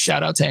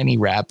shout out to any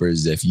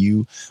rappers. If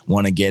you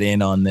want to get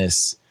in on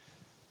this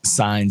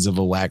signs of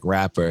a whack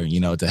rapper,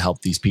 you know, to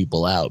help these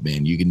people out,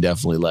 man, you can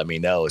definitely let me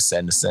know.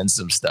 Send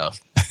some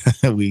stuff.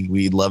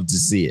 We'd love to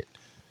see it.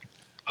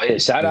 Oh yeah,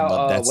 shout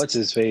out what's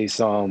his face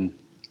for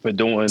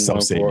doing one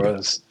for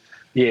us.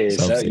 Yeah,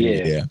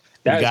 yeah.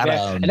 That's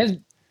bad. And that's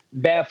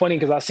bad funny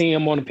because I see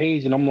him on the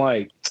page and I'm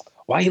like,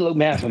 why he look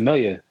mad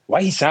familiar?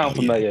 Why he sound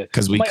familiar?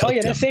 Because we cooked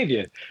him. That's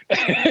Savior.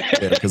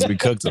 Yeah, because we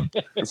cooked him.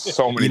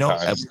 So many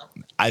times.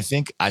 I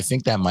think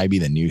that might be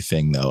the new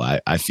thing though.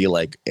 I feel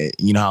like,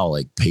 you know how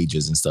like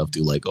pages and stuff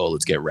do like, oh,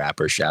 let's get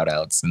rapper shout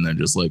outs, and they're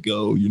just like,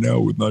 oh, you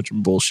know, with much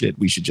bullshit,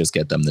 we should just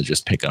get them to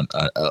just pick on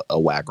a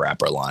whack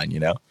rapper line, you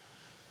know?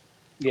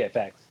 Yeah,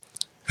 facts.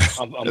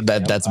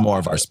 That's more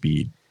of our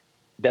speed.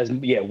 That's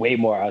way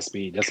more our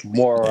speed. That's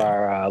more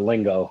our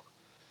lingo.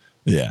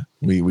 Yeah,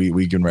 we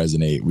can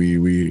resonate.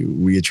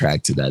 We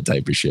attract to that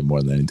type of shit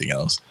more than anything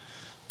else.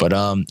 But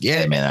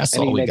man, that's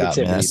all we got,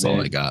 man. That's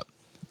all I got.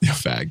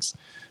 Facts.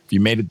 If you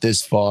made it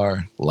this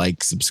far,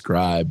 like,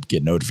 subscribe,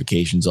 get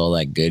notifications, all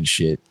that good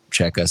shit.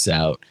 Check us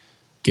out.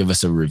 Give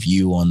us a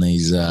review on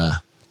these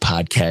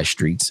podcast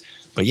streets.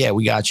 But yeah,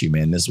 we got you,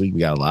 man. This week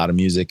we got a lot of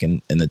music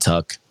in the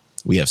tuck.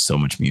 We have so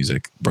much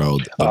music, bro.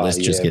 The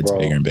list just gets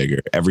bigger and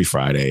bigger. Every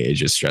Friday, it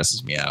just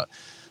stresses me out.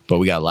 But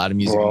we got a lot of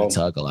music in the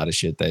tuck, a lot of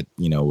shit that,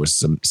 you know, was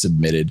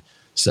submitted.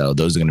 So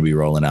those are going to be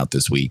rolling out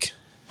this week.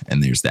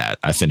 And there's that.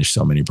 I finished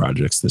so many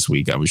projects this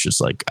week. I was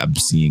just like, I'm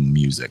seeing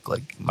music.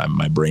 Like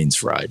my brain's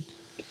fried.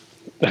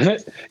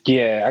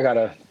 Yeah, I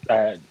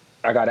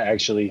gotta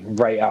actually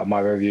write out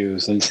my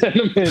reviews and send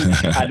them in.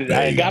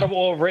 I got them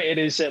all written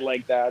and shit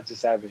like that. I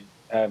just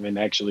haven't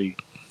actually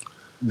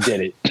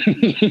did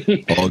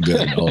it. all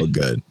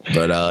good.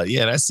 But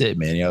yeah, that's it,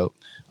 man. Yo,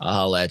 I'll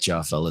holla at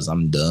y'all fellas.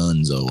 I'm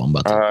done, so I'm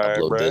about to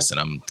upload this and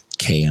I'm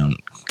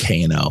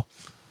K&O. All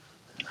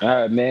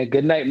right, man.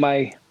 Good night,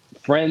 my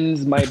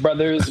friends, my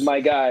brothers,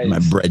 my guys. My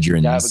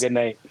brethren. Have a good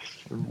night.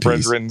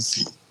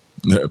 Brethrens.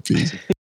 Peace.